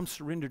 and I'm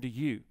surrendered to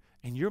you,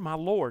 and you're my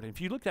Lord. And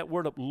if you look that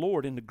word up,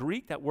 Lord, in the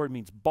Greek, that word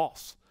means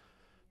boss.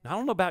 Now, I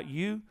don't know about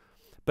you,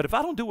 but if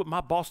I don't do what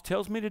my boss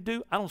tells me to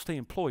do, I don't stay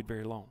employed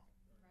very long.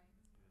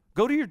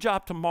 Go to your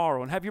job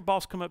tomorrow and have your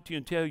boss come up to you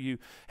and tell you,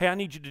 hey, I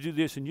need you to do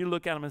this, and you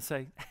look at him and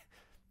say,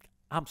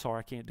 I'm sorry,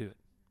 I can't do it.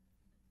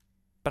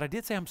 But I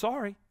did say I'm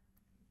sorry.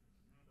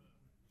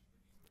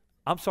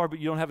 I'm sorry, but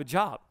you don't have a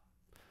job.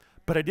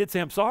 But I did say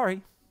I'm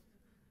sorry.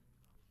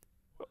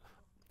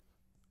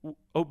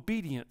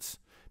 Obedience.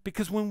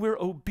 Because when we're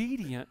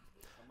obedient,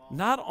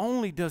 not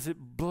only does it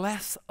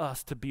bless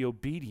us to be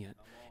obedient,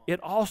 it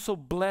also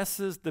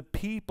blesses the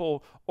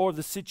people or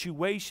the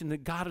situation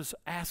that God is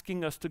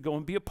asking us to go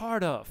and be a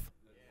part of.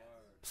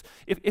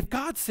 If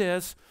God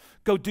says,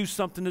 go do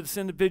something to this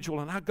individual,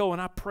 and I go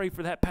and I pray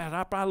for that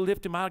pastor, I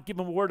lift him, I give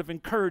him a word of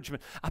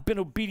encouragement, I've been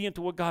obedient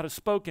to what God has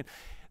spoken.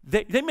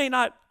 They may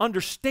not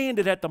understand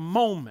it at the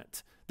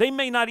moment. They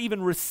may not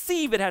even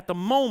receive it at the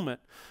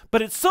moment.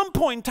 But at some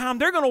point in time,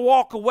 they're going to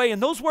walk away,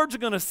 and those words are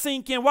going to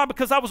sink in. Why?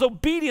 Because I was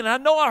obedient. I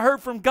know I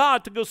heard from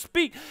God to go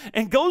speak.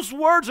 And those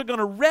words are going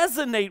to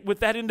resonate with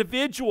that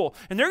individual.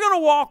 And they're going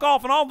to walk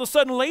off, and all of a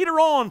sudden, later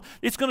on,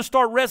 it's going to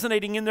start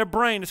resonating in their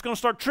brain. It's going to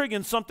start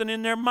triggering something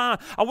in their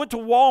mind. I went to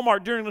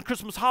Walmart during the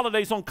Christmas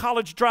holidays on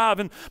College Drive,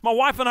 and my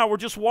wife and I were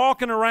just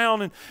walking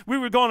around, and we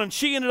were going, and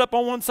she ended up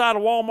on one side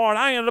of Walmart.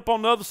 I ended up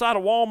on the other side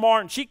of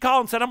Walmart, and she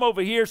called and said, I'm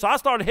over here. So I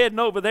started heading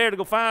over there to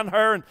go find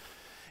her.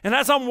 And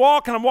as I'm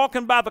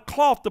walking by the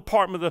cloth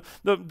department,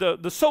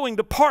 the sewing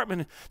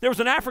department. There was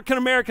an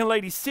African-American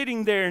lady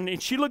sitting there,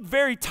 and she looked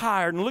very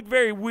tired and looked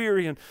very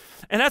weary. And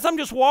as I'm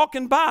just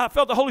walking by, I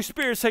felt the Holy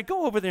Spirit say,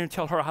 go over there and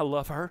tell her I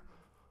love her.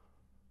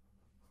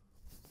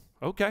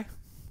 Okay.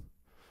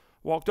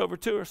 Walked over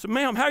to her. Said,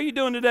 ma'am, how are you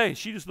doing today?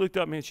 She just looked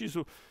up at me, and she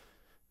said,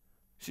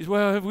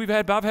 well,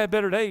 I've had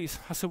better days.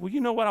 I said, well,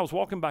 you know what? I was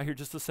walking by here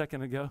just a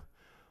second ago.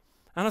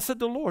 And I said,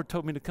 the Lord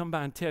told me to come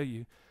by and tell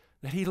you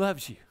that He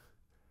loves you.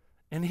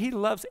 And He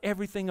loves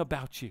everything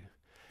about you.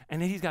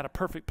 And He's got a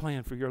perfect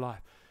plan for your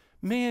life.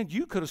 Man,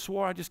 you could have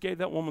swore I just gave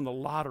that woman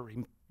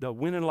the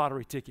winning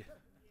lottery ticket.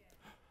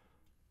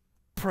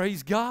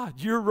 Praise God.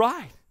 You're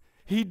right.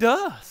 He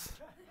does.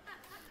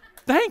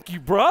 Thank you,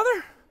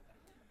 brother.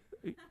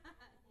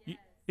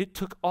 It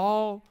took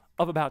all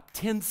of about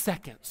 10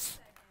 seconds.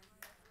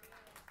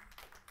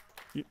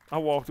 I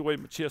walked away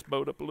with my chest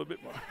bowed up a little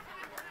bit more.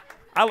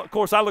 Of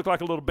course, I look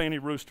like a little banty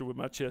rooster with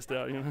my chest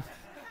out, you know.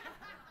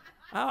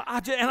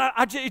 I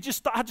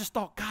just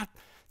thought, God,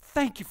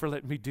 thank you for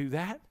letting me do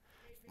that.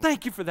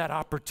 Thank you for that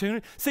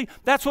opportunity. See,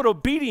 that's what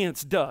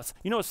obedience does.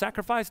 You know what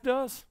sacrifice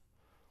does?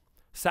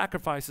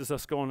 Sacrifice is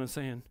us going and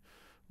saying,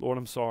 Lord,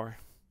 I'm sorry.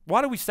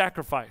 Why do we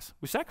sacrifice?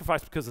 We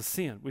sacrifice because of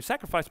sin. We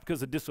sacrifice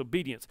because of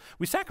disobedience.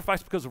 We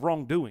sacrifice because of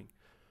wrongdoing.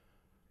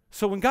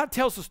 So when God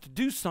tells us to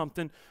do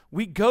something,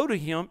 we go to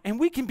Him, and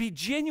we can be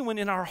genuine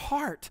in our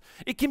heart.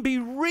 It can be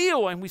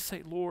real, and we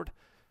say, Lord,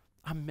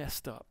 I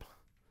messed up.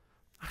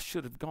 I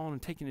should have gone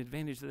and taken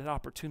advantage of that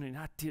opportunity, and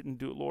I didn't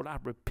do it. Lord, I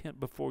repent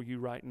before you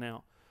right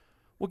now.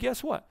 Well,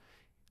 guess what?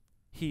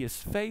 He is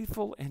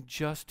faithful and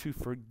just to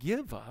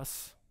forgive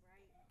us.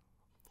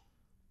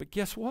 But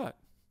guess what?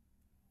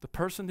 The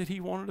person that He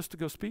wanted us to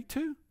go speak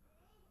to,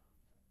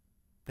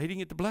 they didn't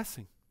get the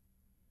blessing.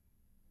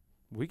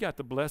 We got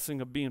the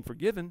blessing of being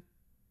forgiven.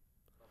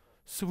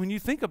 So when you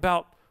think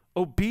about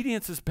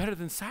obedience is better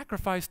than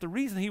sacrifice, the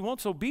reason He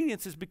wants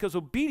obedience is because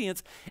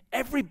obedience,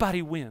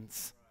 everybody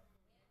wins.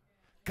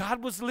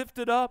 God was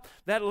lifted up.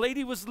 That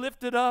lady was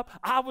lifted up.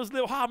 I was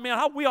lifted up. Oh, man,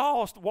 we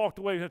all walked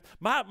away.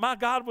 My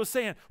God was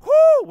saying,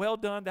 whoo, well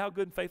done, thou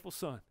good and faithful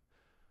son.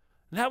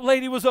 And that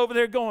lady was over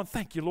there going,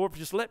 thank you, Lord, for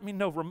just letting me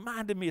know,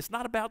 reminding me it's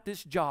not about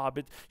this job.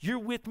 You're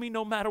with me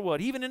no matter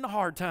what, even in the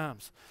hard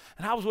times.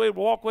 And I was able to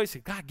walk away and say,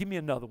 God, give me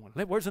another one.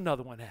 Where's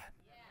another one at?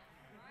 Yeah,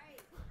 right,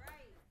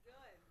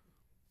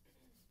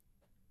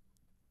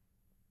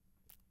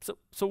 good.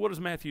 So what does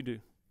Matthew do?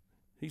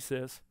 He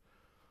says,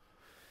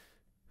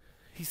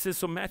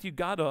 so Matthew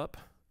got up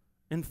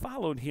and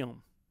followed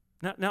Him.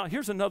 Now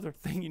here's another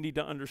thing you need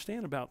to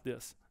understand about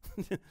this.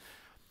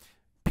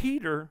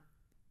 Peter,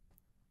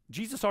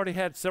 Jesus already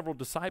had several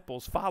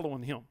disciples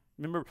following Him.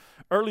 Remember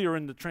earlier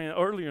in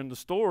the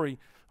story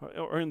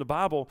or in the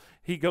Bible,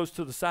 He goes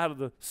to the side of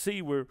the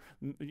sea where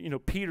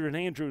Peter and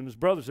Andrew and his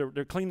brothers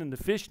they're cleaning the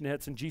fish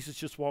nets, and Jesus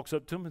just walks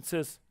up to them and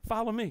says,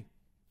 "Follow me.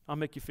 I'll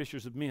make you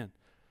fishers of men."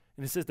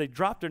 And it says they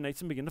dropped their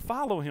nets and began to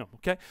follow Him.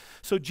 Okay,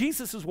 so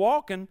Jesus is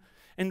walking,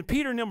 and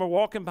Peter and them are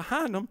walking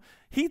behind Him.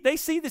 They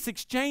see this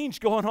exchange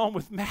going on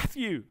with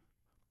Matthew.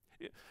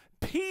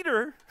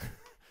 Peter,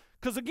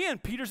 because again,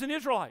 Peter's an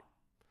Israelite.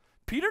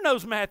 Peter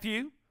knows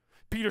Matthew.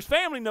 Peter's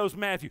family knows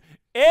Matthew.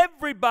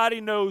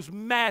 Everybody knows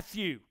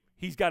Matthew.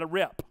 He's got a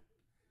rep.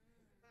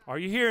 Are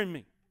you hearing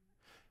me?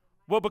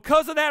 Well,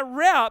 because of that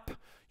rep,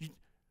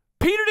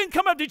 Peter didn't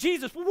come up to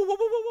Jesus. Whoa, whoa, whoa,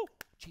 whoa, whoa.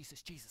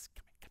 Jesus,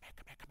 come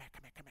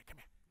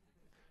here.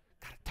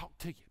 Got to talk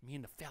to you, me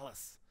and the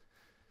fellas.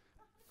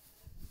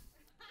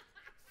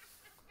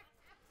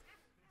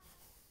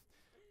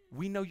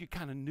 We know you're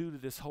kind of new to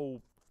this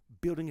whole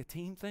building a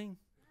team thing.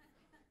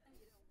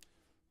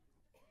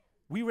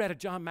 We were at a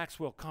John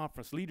Maxwell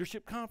conference,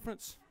 leadership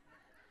conference.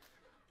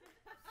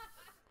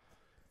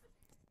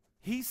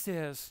 He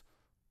says,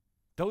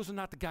 those are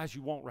not the guys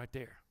you want right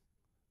there.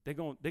 They're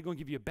going to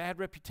give you a bad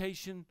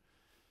reputation.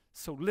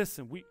 So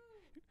listen, we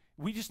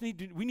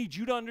need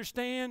you to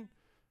understand,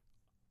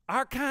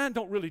 our kind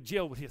don't really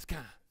gel with his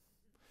kind.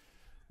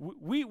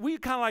 We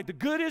kind of like the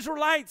good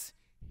Israelites.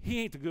 He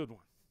ain't the good one.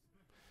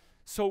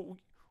 So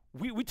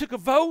we took a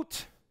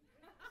vote.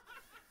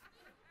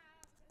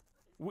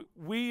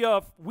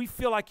 we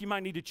feel like you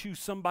might need to choose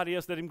somebody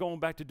else that him going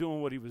back to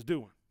doing what he was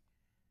doing.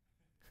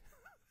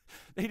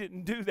 They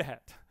didn't do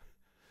that.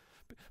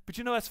 But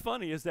you know that's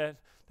funny is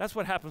that's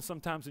what happens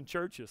sometimes in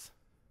churches.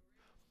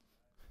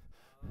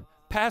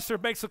 Pastor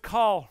makes a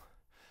call.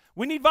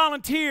 We need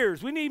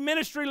volunteers. We need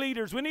ministry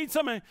leaders. We need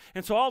something.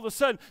 And so all of a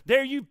sudden,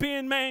 there you've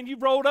been, man.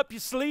 You've rolled up your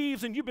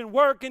sleeves and you've been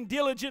working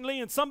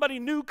diligently, and somebody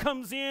new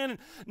comes in, and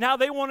now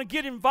they want to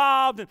get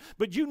involved.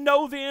 But you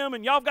know them,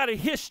 and y'all got a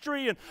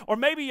history, or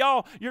maybe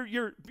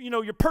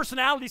your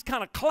personalities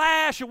kind of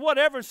clash or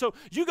whatever. And so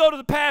you go to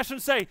the pastor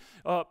and say,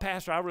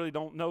 Pastor, I really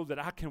don't know that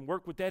I can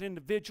work with that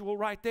individual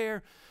right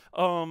there.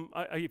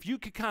 If you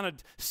could kind of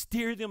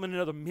steer them in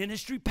another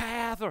ministry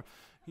path, or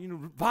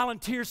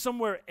volunteer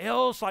somewhere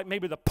else, like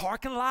maybe the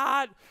parking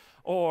lot,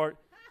 or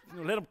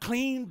let them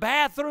clean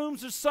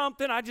bathrooms or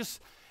something.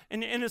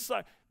 And it's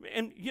like,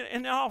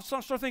 and I'll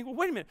start thinking, well,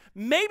 wait a minute.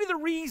 Maybe the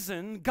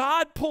reason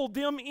God pulled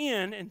them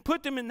in and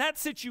put them in that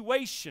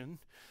situation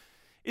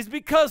is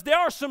because there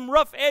are some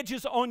rough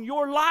edges on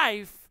your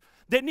life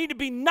that need to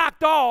be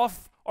knocked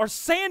off or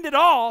sanded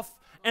off,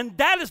 and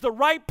that is the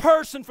right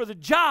person for the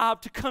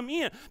job to come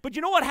in. But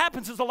you know what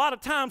happens is a lot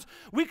of times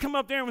we come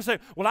up there and we say,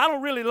 well, I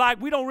don't really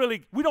like, we don't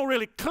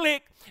really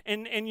click,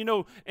 and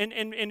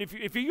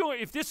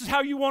if this is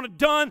how you want it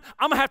done,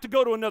 I'm gonna have to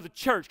go to another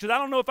church because I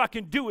don't know if I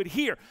can do it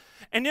here.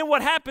 And then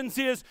what happens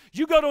is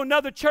you go to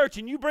another church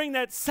and you bring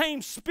that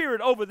same spirit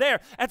over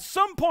there. At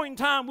some point in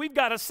time, we've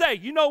got to say,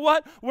 you know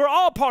what? We're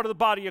all part of the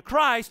body of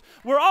Christ.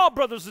 We're all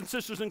brothers and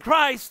sisters in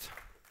Christ.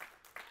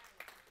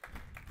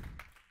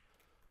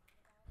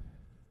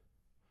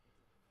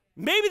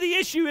 Maybe the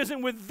issue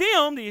isn't with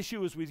them, the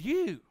issue is with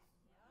you.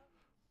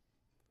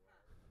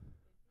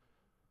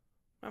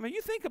 I mean,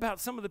 you think about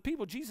some of the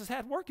people Jesus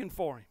had working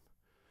for him.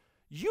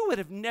 You would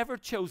have never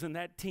chosen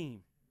that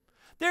team.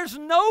 There's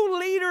no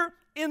leader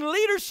in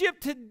leadership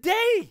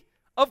today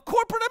of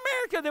corporate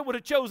America that would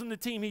have chosen the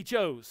team he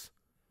chose.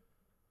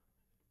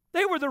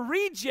 They were the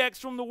rejects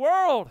from the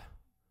world.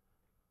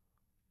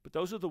 But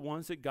those are the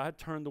ones that God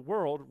turned the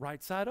world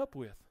right side up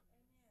with.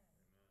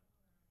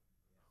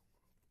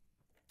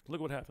 Look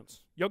what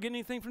happens. Y'all get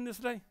anything from this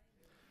today?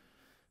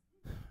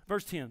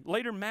 Verse 10.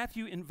 Later,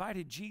 Matthew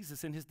invited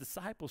Jesus and his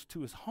disciples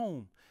to his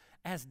home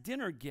as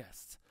dinner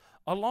guests,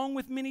 along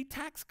with many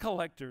tax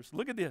collectors.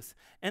 Look at this.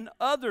 And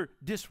other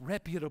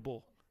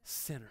disreputable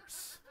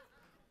sinners.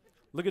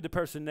 Look at the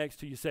person next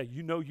to you. Say,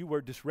 you know you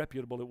were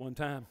disreputable at one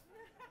time.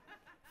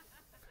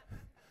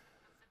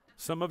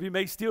 Some of you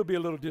may still be a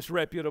little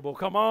disreputable.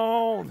 Come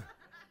on.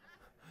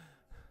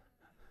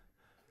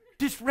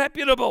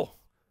 Disreputable.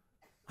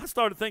 I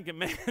started thinking,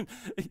 man,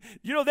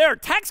 there are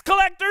tax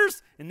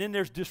collectors, and then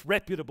there's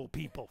disreputable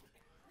people.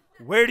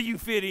 Where do you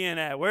fit in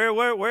at?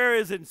 Where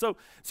is it? And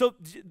so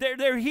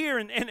they're here,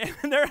 and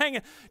they're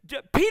hanging.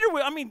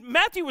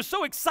 Matthew was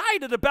so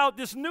excited about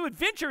this new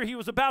adventure he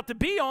was about to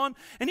be on,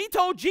 and he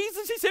told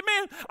Jesus, he said,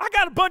 man, I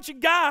got a bunch of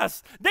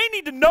guys. They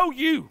need to know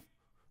you.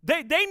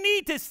 They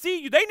need to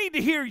see you. They need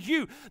to hear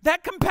you.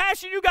 That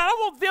compassion you got, I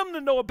want them to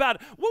know about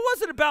it. What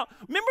was it about?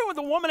 Remember with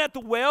the woman at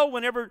the well,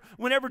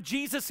 whenever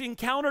Jesus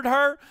encountered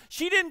her,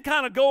 she didn't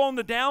kind of go on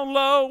the down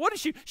low. What did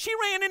she? She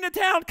ran into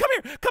town. Come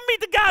here. Come meet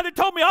the guy that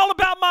told me all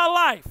about my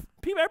life.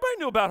 Everybody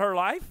knew about her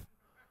life.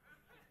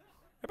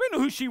 Everybody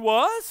knew who she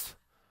was.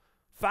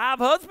 5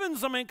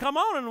 husbands. I mean, come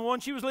on. And the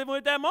one she was living with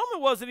at that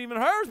moment wasn't even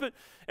hers, but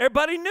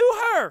everybody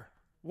knew her.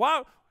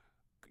 Why?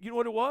 You know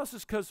what it was?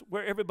 It's because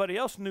where everybody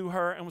else knew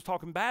her and was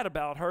talking bad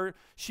about her,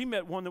 she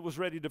met one that was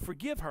ready to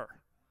forgive her.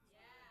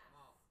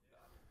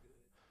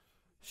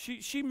 Yeah.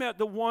 She met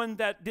the one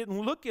that didn't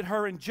look at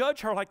her and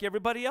judge her like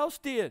everybody else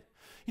did.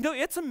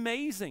 It's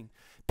amazing.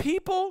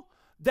 People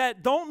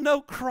that don't know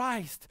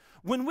Christ,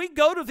 when we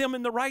go to them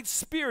in the right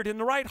spirit, in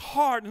the right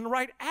heart, in the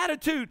right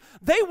attitude,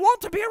 they want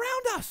to be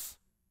around us.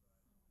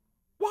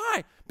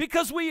 Why?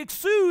 Because we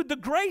exude the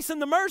grace and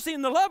the mercy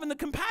and the love and the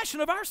compassion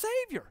of our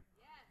Savior.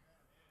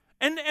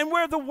 And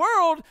where the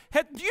world,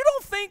 you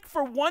don't think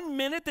for 1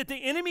 minute that the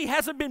enemy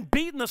hasn't been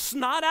beating the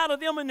snot out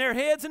of them in their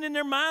heads and in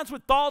their minds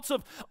with thoughts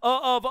of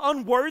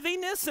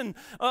unworthiness and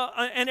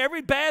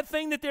every bad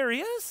thing that there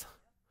is?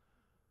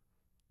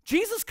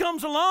 Jesus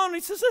comes along and he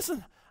says,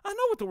 listen, I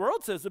know what the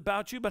world says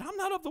about you, but I'm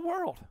not of the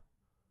world.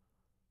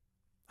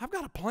 I've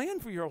got a plan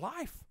for your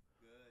life.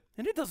 Good.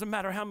 And it doesn't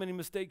matter how many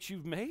mistakes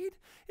you've made.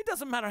 It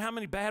doesn't matter how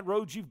many bad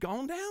roads you've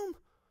gone down.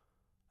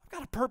 I've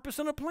got a purpose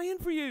and a plan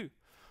for you.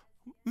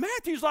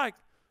 Matthew's like,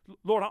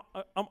 Lord,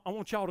 I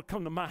want y'all to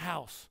come to my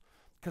house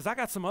because I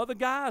got some other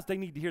guys, they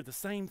need to hear the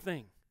same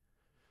thing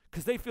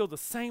because they feel the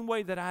same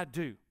way that I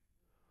do.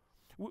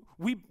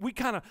 We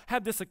kind of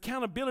have this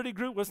accountability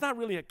group. Well, it's not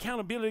really an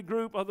accountability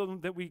group other than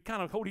that we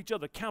kind of hold each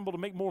other accountable to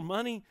make more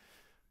money.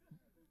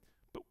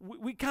 But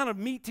we kind of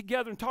meet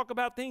together and talk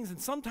about things, and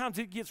sometimes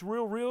it gets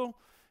real,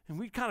 and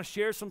we kind of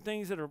share some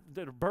things that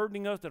are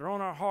burdening us, that are on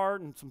our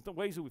heart, and some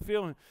ways that we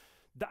feel. And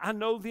I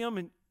know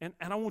them, and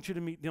I want you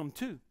to meet them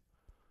too.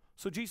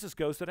 So Jesus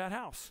goes to that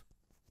house,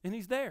 and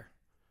he's there.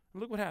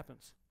 And look what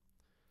happens.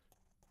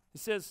 It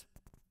says,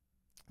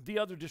 the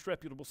other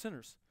disreputable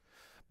sinners.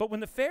 But when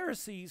the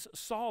Pharisees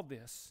saw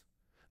this,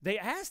 they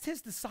asked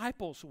his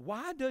disciples,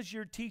 "Why does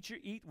your teacher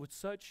eat with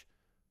such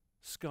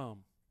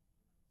scum?"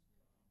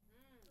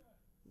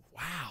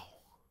 Wow.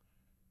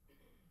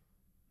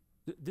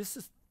 This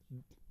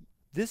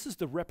is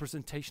the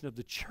representation of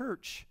the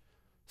church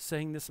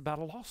saying this about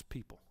a lost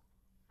people.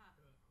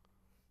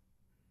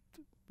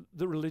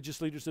 The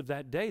religious leaders of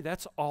that day,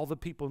 that's all the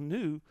people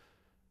knew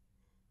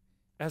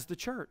as the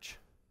church.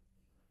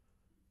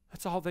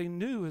 That's all they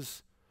knew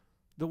as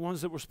the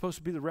ones that were supposed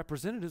to be the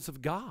representatives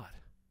of God.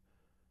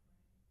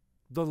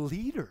 The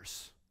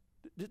leaders.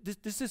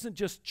 This isn't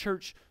just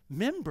church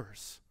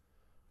members.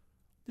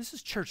 This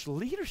is church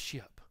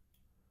leadership.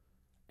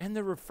 And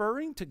they're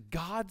referring to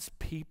God's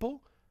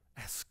people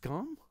as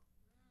scum?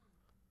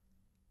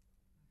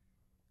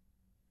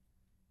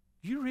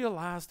 You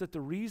realize that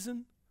the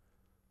reason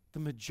the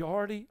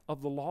majority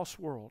of the lost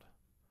world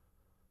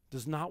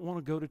does not want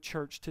to go to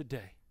church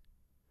today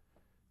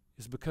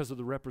is because of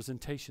the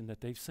representation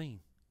that they've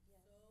seen.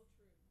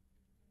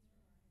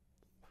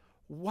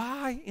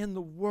 Why in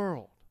the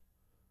world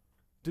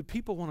do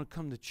people want to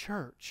come to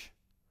church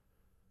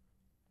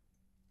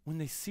when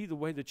they see the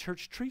way the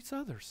church treats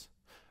others?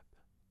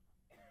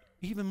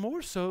 Even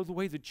more so, the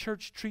way the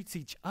church treats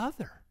each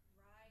other.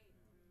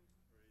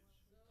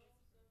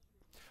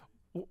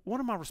 One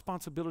of my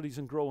responsibilities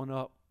in growing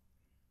up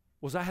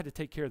was I had to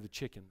take care of the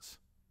chickens.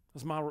 It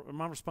was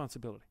my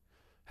responsibility.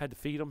 Had to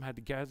feed them, had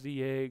to gather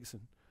the eggs,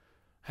 and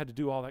had to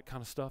do all that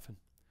kind of stuff. And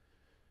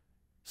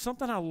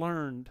something I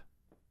learned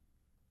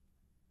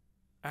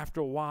after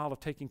a while of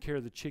taking care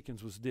of the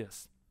chickens was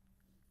this.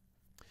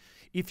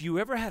 If you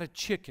ever had a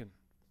chicken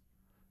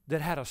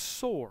that had a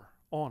sore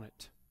on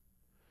it,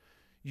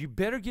 you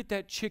better get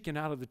that chicken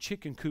out of the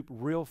chicken coop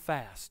real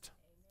fast.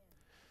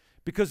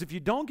 Because if you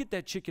don't get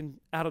that chicken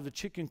out of the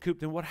chicken coop,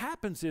 then what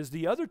happens is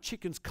the other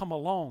chickens come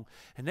along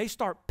and they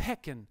start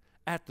pecking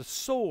at the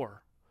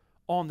sore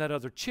on that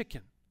other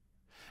chicken.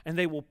 And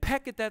they will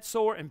peck at that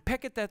sore and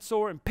peck at that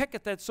sore and peck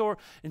at that sore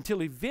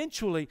until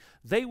eventually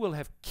they will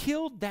have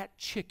killed that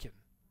chicken.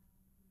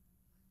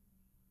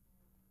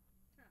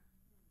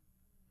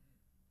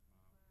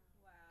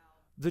 Wow.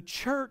 The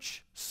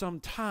church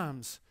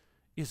sometimes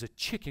is a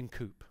chicken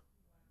coop.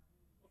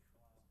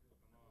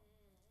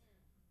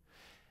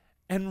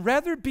 And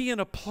rather be in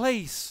a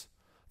place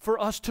for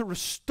us to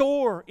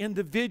restore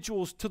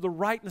individuals to the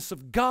rightness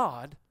of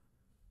God,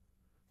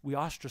 we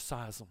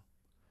ostracize them.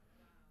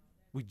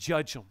 We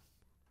judge them.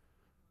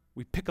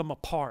 We pick them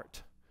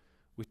apart.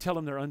 We tell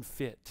them they're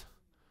unfit.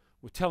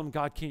 We tell them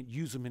God can't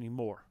use them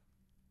anymore.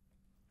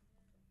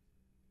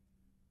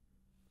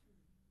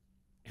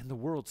 And the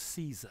world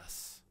sees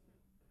us.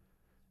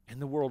 And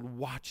the world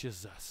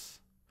watches us.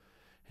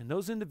 And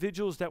those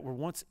individuals that were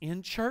once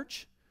in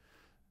church,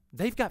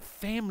 they've got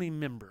family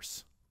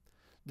members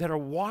that are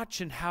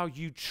watching how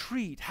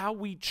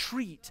we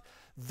treat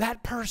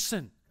that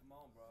person.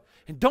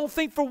 And don't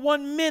think for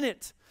 1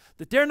 minute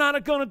that they're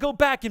not going to go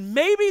back, and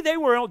maybe they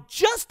were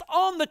just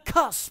on the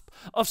cusp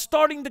of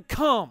starting to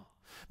come.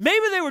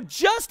 Maybe they were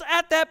just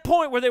at that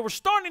point where they were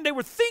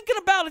thinking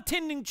about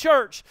attending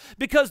church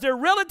because their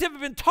relative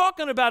had been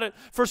talking about it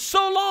for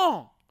so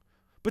long.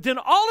 But then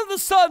all of a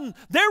sudden,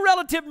 their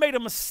relative made a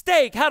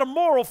mistake, had a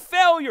moral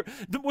failure,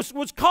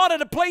 was caught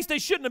at a place they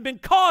shouldn't have been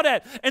caught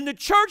at. And the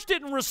church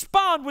didn't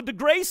respond with the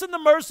grace and the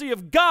mercy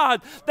of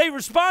God. They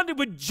responded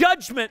with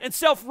judgment and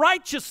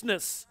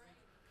self-righteousness.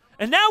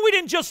 And now we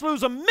didn't just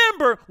lose a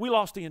member, we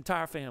lost the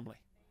entire family.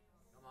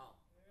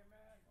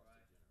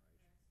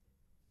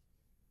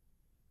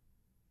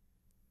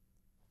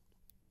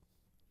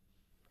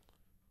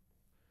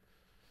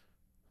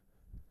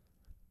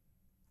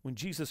 When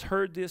Jesus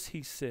heard this,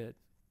 he said,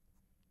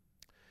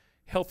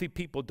 "Healthy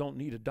people don't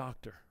need a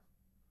doctor.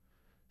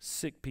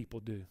 Sick people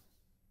do."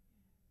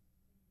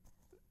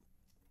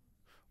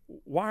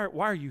 Why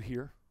are you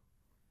here?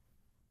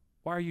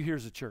 Why are you here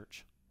as a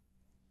church?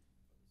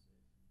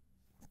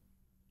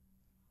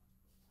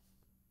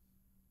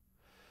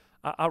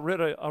 I read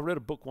a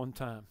book one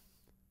time,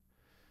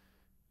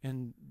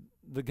 and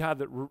the guy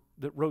that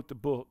wrote the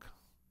book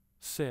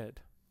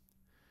said,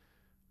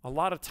 a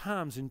lot of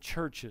times in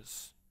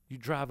churches, you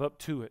drive up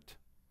to it,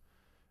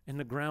 and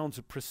the grounds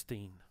are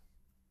pristine.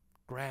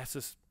 Grass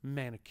is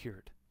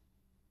manicured.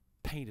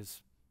 Paint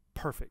is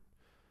perfect.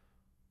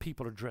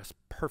 People are dressed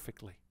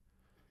perfectly.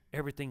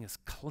 Everything is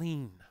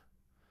clean.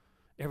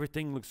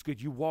 Everything looks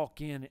good. You walk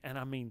in, and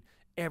I mean,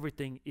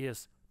 everything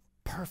is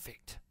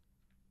perfect.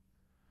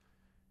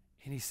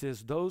 And he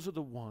says, those are the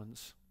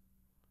ones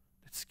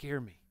that scare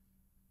me.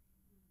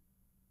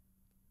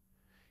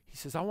 He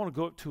says, I want to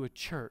go up to a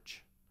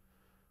church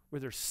where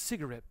there's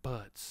cigarette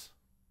butts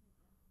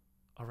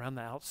around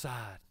the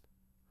outside.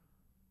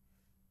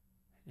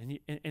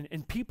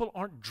 And people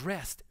aren't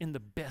dressed in the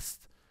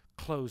best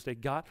clothes they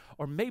got,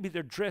 or maybe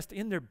they're dressed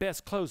in their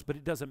best clothes, but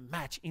it doesn't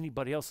match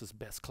anybody else's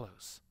best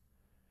clothes.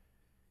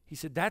 He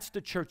said, that's the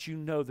church you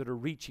know that are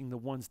reaching the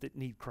ones that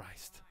need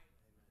Christ.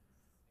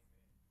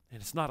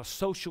 And it's not a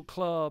social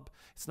club.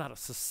 It's not a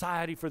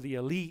society for the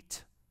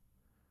elite.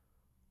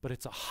 but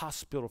it's a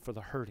hospital for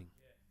the hurting.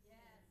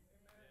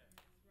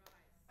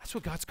 That's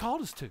what God's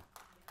called us to.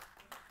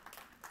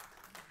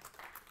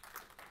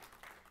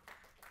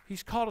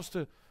 He's called us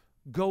to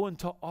go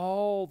into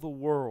all the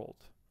world.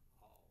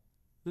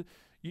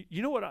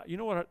 You know what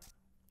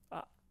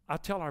I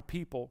tell our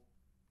people?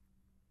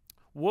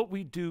 What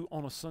we do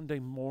on a Sunday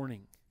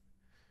morning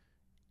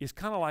is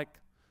kind of like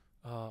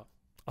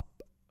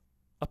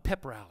a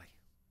pep rally.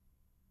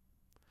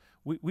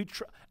 We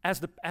try, as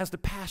the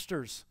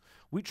pastors,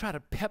 we try to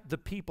pep the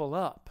people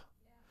up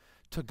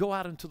to go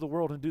out into the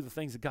world and do the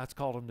things that God's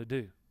called them to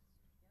do.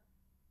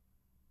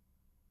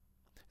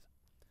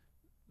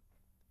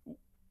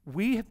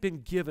 We have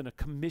been given a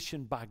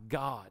commission by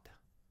God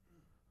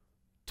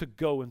to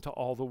go into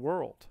all the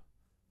world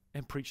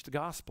and preach the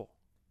gospel.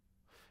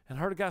 And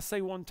I heard a guy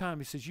say one time,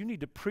 he says, you need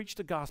to preach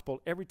the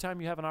gospel every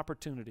time you have an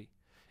opportunity.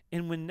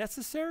 And when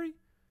necessary,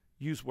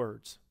 use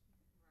words.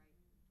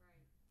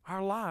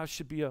 Our lives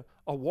should be a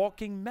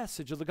walking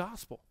message of the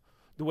gospel.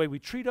 The way we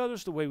treat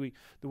others, the way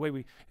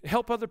we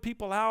help other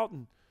people out.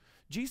 And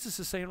Jesus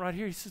is saying right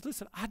here, he says,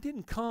 listen, I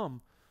didn't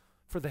come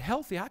for the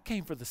healthy, I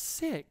came for the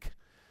sick.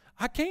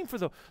 I came for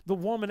the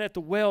woman at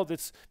the well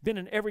that's been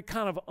in every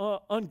kind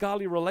of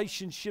ungodly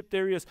relationship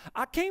there is.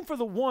 I came for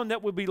the one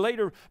that would be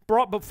later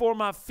brought before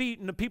my feet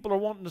and the people are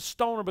wanting to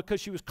stone her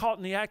because she was caught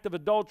in the act of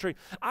adultery.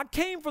 I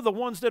came for the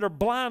ones that are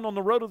blind on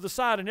the road of the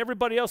side and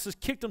everybody else has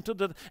kicked them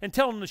and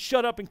tell them to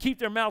shut up and keep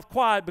their mouth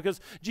quiet because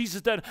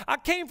Jesus did. I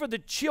came for the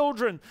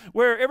children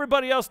where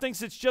everybody else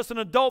thinks it's just an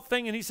adult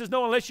thing and he says,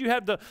 no, unless you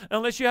have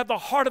the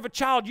heart of a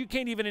child, you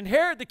can't even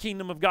inherit the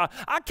kingdom of God.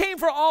 I came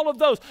for all of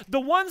those. The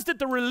ones that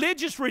the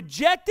religious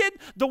rejected,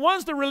 the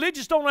ones the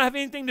religious don't have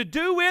anything to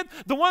do with,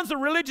 the ones the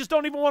religious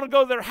don't even want to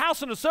go to their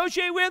house and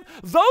associate with,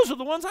 those are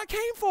the ones I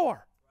came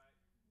for.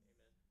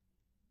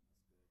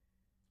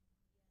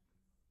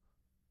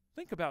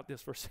 Think about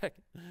this for a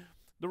second.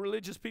 The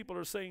religious people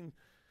are saying,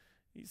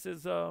 he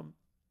says,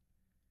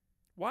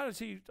 why does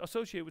he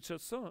associate with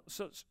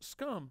such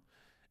scum?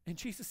 And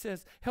Jesus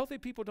says, healthy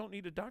people don't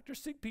need a doctor,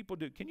 sick people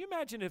do. Can you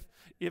imagine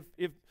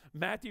if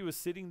Matthew was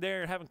sitting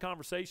there and having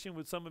conversation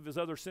with some of his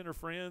other sinner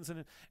friends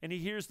and he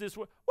hears this,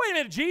 wait a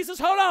minute, Jesus,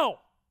 hold on.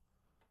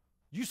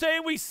 You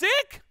saying we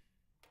sick?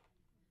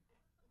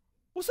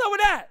 What's up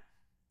with that?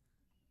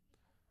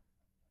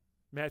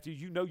 Matthew,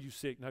 you know you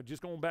sick. Now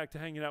just going back to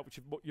hanging out with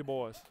your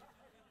boys.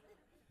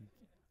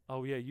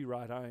 Oh yeah, you're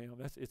right, I am.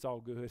 It's all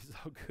good. It's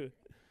all good.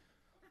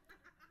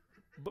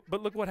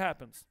 But look what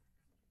happens.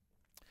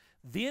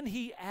 Then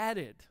he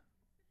added,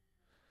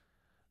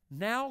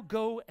 now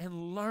go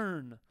and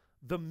learn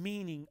the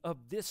meaning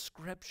of this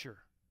scripture.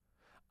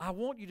 I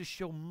want you to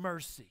show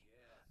mercy,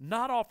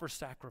 not offer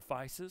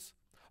sacrifices.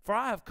 For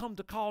I have come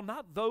to call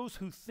not those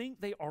who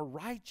think they are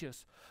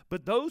righteous,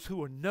 but those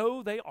who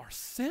know they are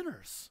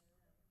sinners.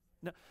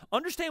 Now,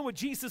 understand what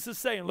Jesus is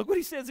saying. Look what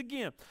he says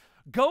again.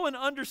 Go and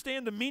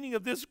understand the meaning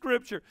of this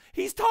scripture.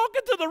 He's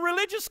talking to the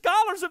religious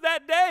scholars of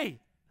that day.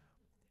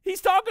 He's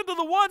talking to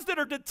the ones that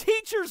are the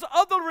teachers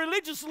of the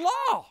religious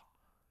law.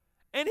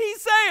 And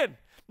he's saying,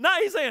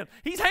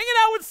 he's hanging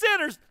out with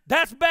sinners,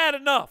 that's bad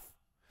enough.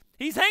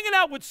 He's hanging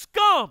out with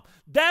scum,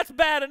 that's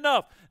bad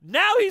enough.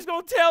 Now he's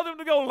going to tell them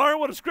to go learn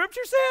what the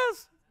scripture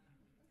says?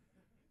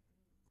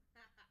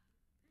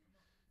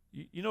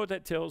 You know what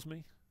that tells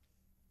me?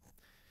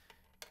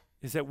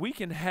 Is that we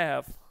can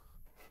have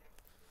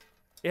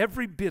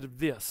every bit of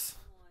this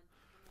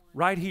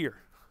right here,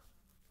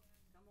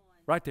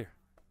 right there.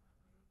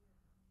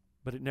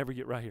 But it never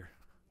get right here.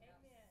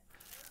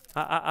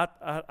 I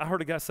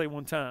heard a guy say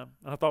one time,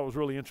 and I thought it was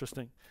really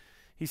interesting.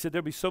 He said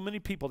there'll be so many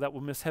people that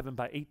will miss heaven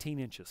by 18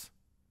 inches.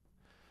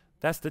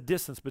 That's the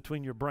distance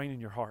between your brain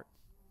and your heart.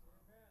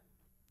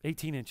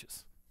 18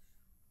 inches.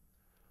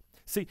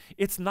 See,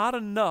 it's not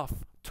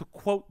enough to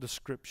quote the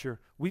scripture.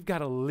 We've got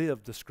to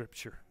live the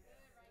scripture.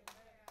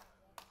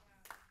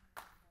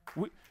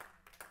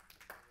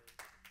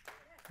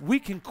 We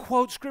can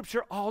quote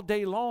scripture all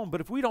day long,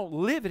 but if we don't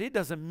live it, it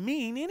doesn't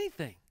mean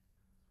anything.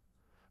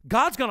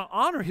 God's going to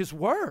honor his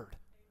word.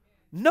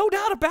 No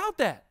doubt about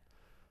that.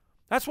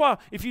 That's why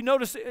if you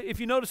notice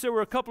there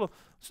were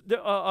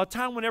a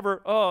time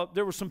whenever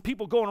there were some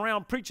people going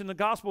around preaching the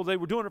gospel, they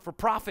were doing it for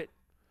profit.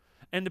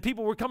 And the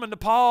people were coming to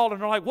Paul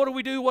and they're like, what do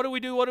we do? What do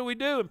we do? What do we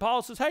do? And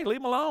Paul says, hey, leave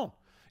them alone.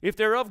 If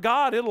they're of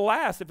God, it'll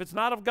last. If it's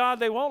not of God,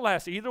 they won't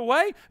last. Either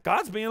way,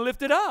 God's being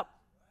lifted up.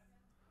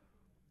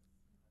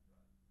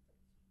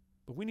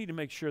 But we need to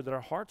make sure that our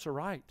hearts are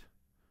right.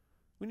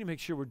 We need to make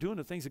sure we're doing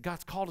the things that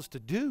God's called us to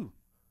do.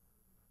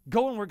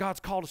 Going where God's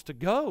called us to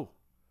go.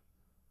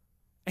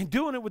 And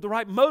doing it with the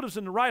right motives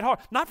and the right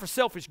heart. Not for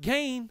selfish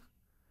gain.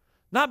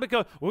 Not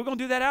because we're going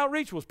to do that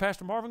outreach. Well, is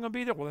Pastor Marvin going to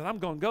be there? Well, then I'm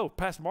going to go.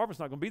 Pastor Marvin's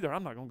not going to be there.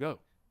 I'm not going to go.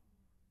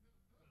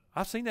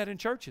 I've seen that in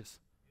churches.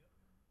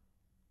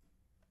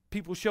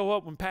 People show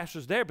up when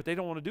pastor's there, but they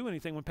don't want to do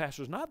anything when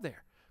pastor's not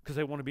there because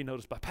they want to be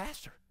noticed by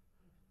pastor.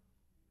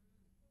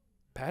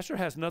 Pastor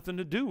has nothing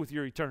to do with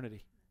your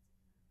eternity.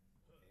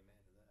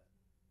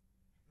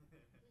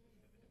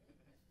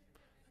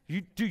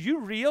 Do you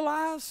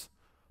realize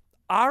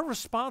our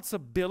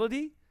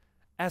responsibility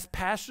as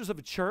pastors of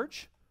a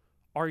church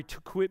are to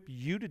equip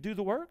you to do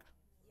the work.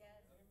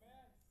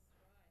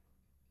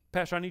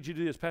 Pastor, I need you to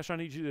do this. Pastor, I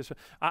need you to do this.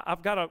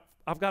 I've got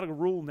a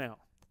rule now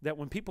that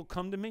when people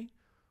come to me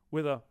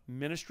with a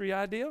ministry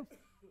idea,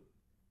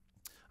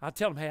 I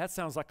tell them, hey, that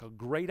sounds like a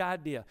great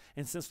idea.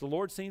 And since the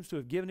Lord seems to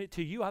have given it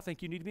to you, I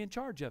think you need to be in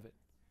charge of it.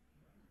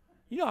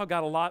 You know, I've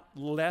got a lot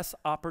less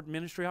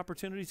ministry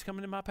opportunities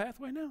coming in my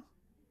pathway now.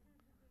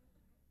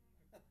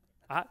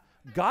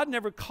 God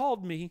never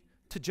called me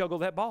to juggle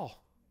that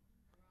ball.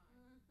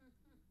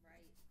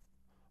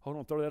 Hold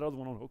on, throw that other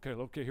one on.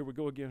 Okay, here we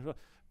go again.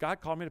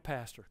 God called me to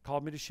pastor,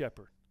 called me to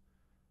shepherd.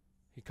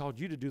 He called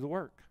you to do the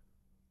work.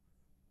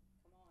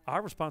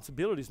 Our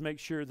responsibility is to make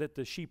sure that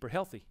the sheep are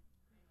healthy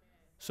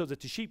so that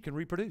the sheep can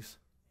reproduce.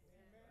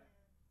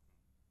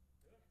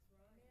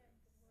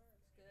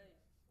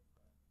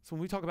 So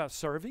when we talk about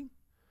serving,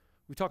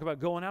 we talk about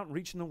going out and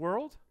reaching the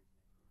world,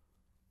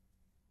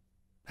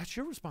 that's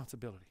your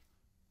responsibility.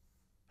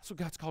 That's what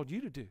God's called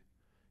you to do.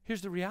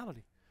 Here's the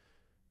reality.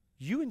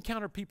 You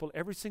encounter people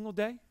every single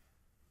day,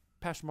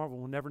 Pastor Marvel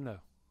will never know.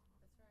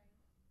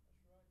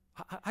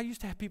 I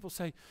used to have people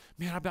say,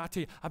 man, I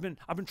tell you, I've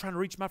been trying to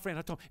reach my friend.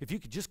 I told him, if you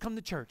could just come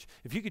to church,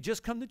 if you could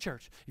just come to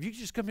church, if you could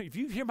just come here, if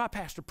you hear my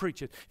pastor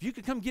preach it, if you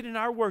could come get in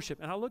our worship.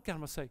 And I look at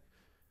him and say,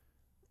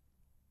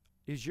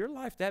 is your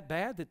life that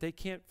bad that they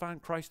can't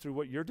find Christ through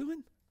what you're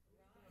doing?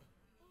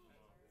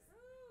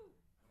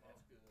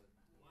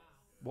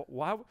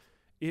 Why?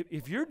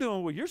 If you're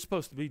doing what you're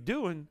supposed to be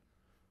doing,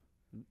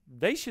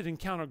 they should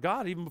encounter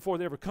God even before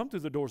they ever come through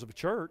the doors of a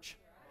church.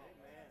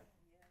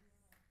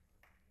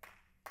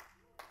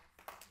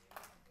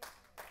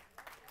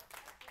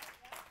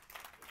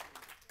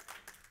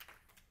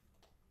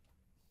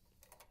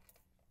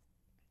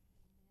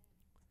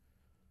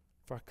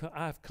 For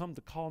I have come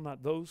to call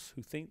not those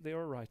who think they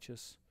are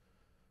righteous,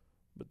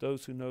 but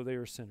those who know they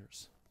are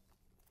sinners.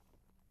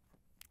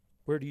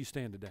 Where do you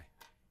stand today?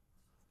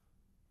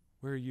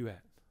 Where are you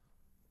at?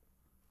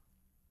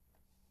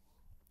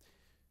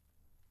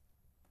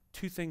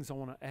 Two things I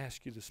want to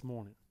ask you this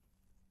morning.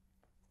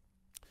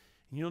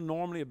 You know,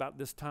 normally about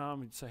this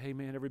time, you'd say, hey,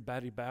 man,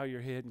 everybody bow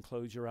your head and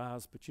close your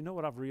eyes. But you know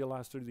what I've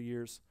realized through the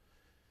years?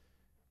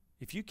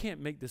 If you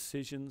can't make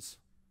decisions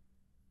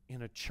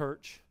in a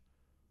church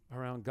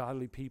around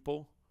godly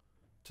people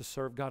to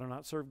serve God or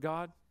not serve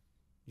God,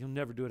 you'll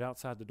never do it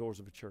outside the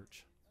doors of a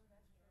church.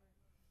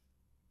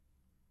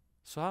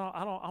 So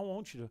I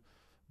want you to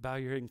bow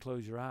your head and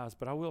close your eyes,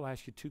 but I will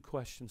ask you two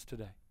questions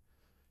today.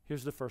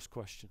 Here's the first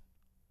question.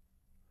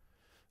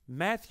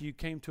 Matthew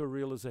came to a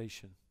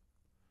realization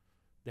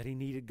that he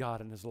needed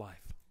God in his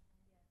life.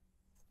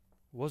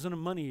 It wasn't a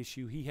money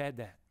issue, he had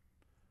that.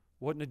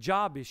 It wasn't a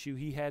job issue,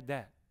 he had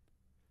that.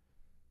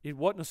 It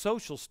wasn't a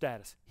social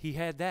status, he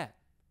had that.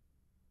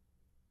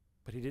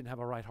 But he didn't have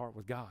a right heart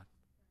with God.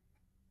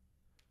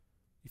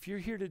 If you're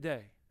here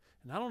today,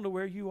 and I don't know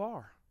where you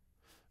are,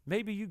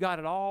 maybe you got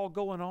it all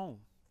going on,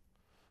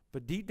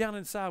 but deep down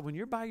inside, when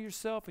you're by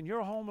yourself and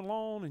you're home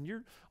alone and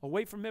you're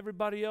away from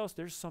everybody else,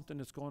 there's something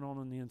that's going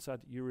on the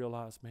inside that you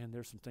realize, man,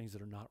 there's some things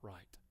that are not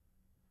right.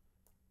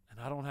 And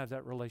I don't have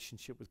that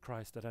relationship with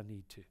Christ that I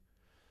need to.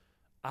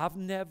 I've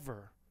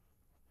never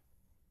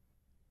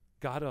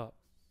got up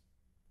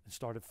and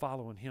started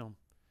following him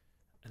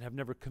and have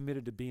never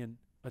committed to being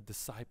a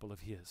disciple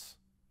of his.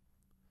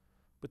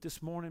 But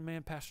this morning,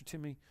 man, Pastor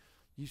Timmy,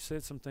 you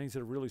said some things that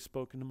have really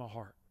spoken to my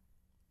heart.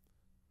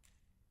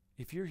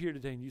 If you're here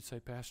today and you'd say,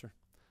 Pastor,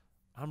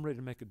 I'm ready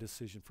to make a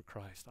decision for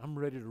Christ. I'm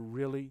ready to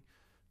really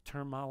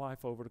turn my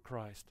life over to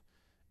Christ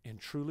and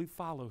truly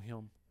follow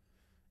him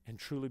and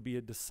truly be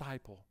a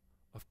disciple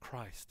of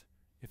Christ.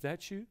 If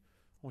that's you,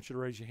 I want you to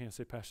raise your hand and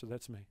say, Pastor,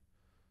 that's me.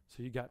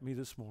 So you got me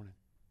this morning.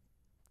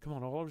 Come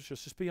on, all of us,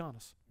 just be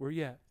honest. Where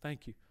you at?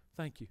 Thank you.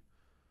 Thank you.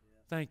 Yeah.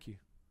 Thank you.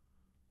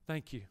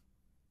 Thank you.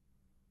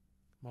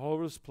 I'm all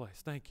over this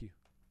place. Thank you.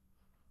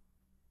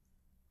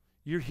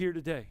 You're here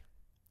today,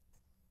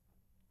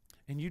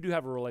 and you do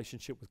have a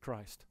relationship with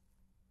Christ.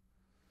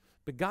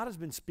 But God has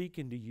been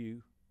speaking to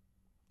you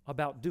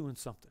about doing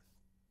something.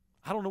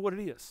 I don't know what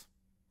it is.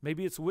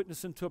 Maybe it's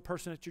witnessing to a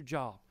person at your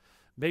job.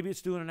 Maybe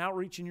it's doing an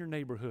outreach in your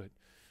neighborhood.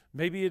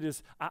 Maybe it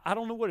is, I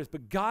don't know what it is,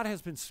 but God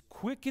has been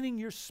quickening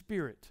your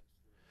spirit.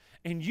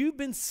 And you've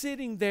been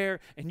sitting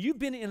there and you've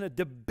been in a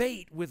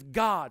debate with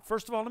God.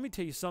 First of all, let me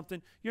tell you something.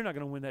 You're not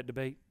going to win that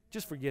debate.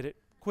 Just forget it.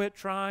 Quit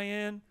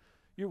trying.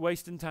 You're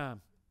wasting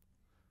time.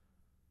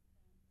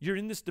 You're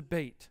in this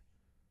debate.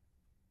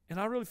 And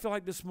I really feel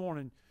like this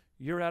morning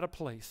you're at a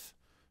place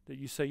that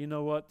you say, you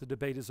know what? The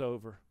debate is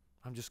over.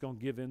 I'm just going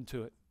to give in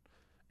to it.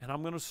 And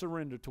I'm going to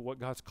surrender to what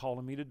God's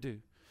calling me to do.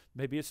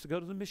 Maybe it's to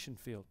go to the mission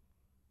field.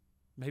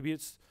 Maybe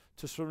it's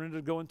to surrender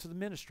to go into the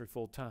ministry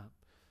full time.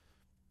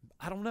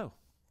 I don't know.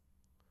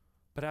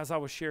 But as I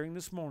was sharing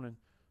this morning,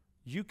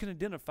 you can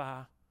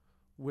identify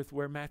with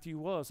where Matthew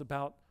was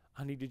about,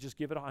 I need to just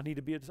give it all.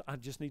 I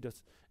just need to,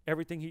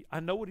 everything I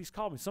know what he's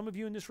called me. Some of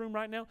you in this room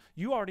right now,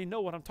 you already know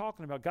what I'm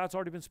talking about. God's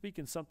already been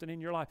speaking something in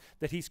your life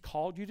that he's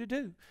called you to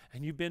do.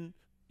 And you've been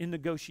in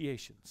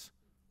negotiations.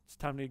 It's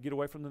time to get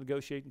away from the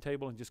negotiating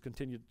table and just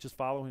continue, just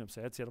follow him.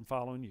 Say, that's it, I'm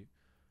following you.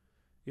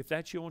 If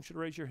that's you, I want you to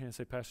raise your hand and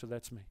say, Pastor,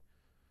 that's me.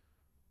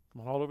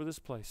 Come on, all over this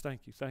place.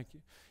 Thank you, thank you.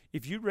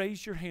 If you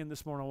raised your hand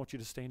this morning, I want you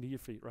to stand to your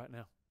feet right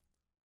now.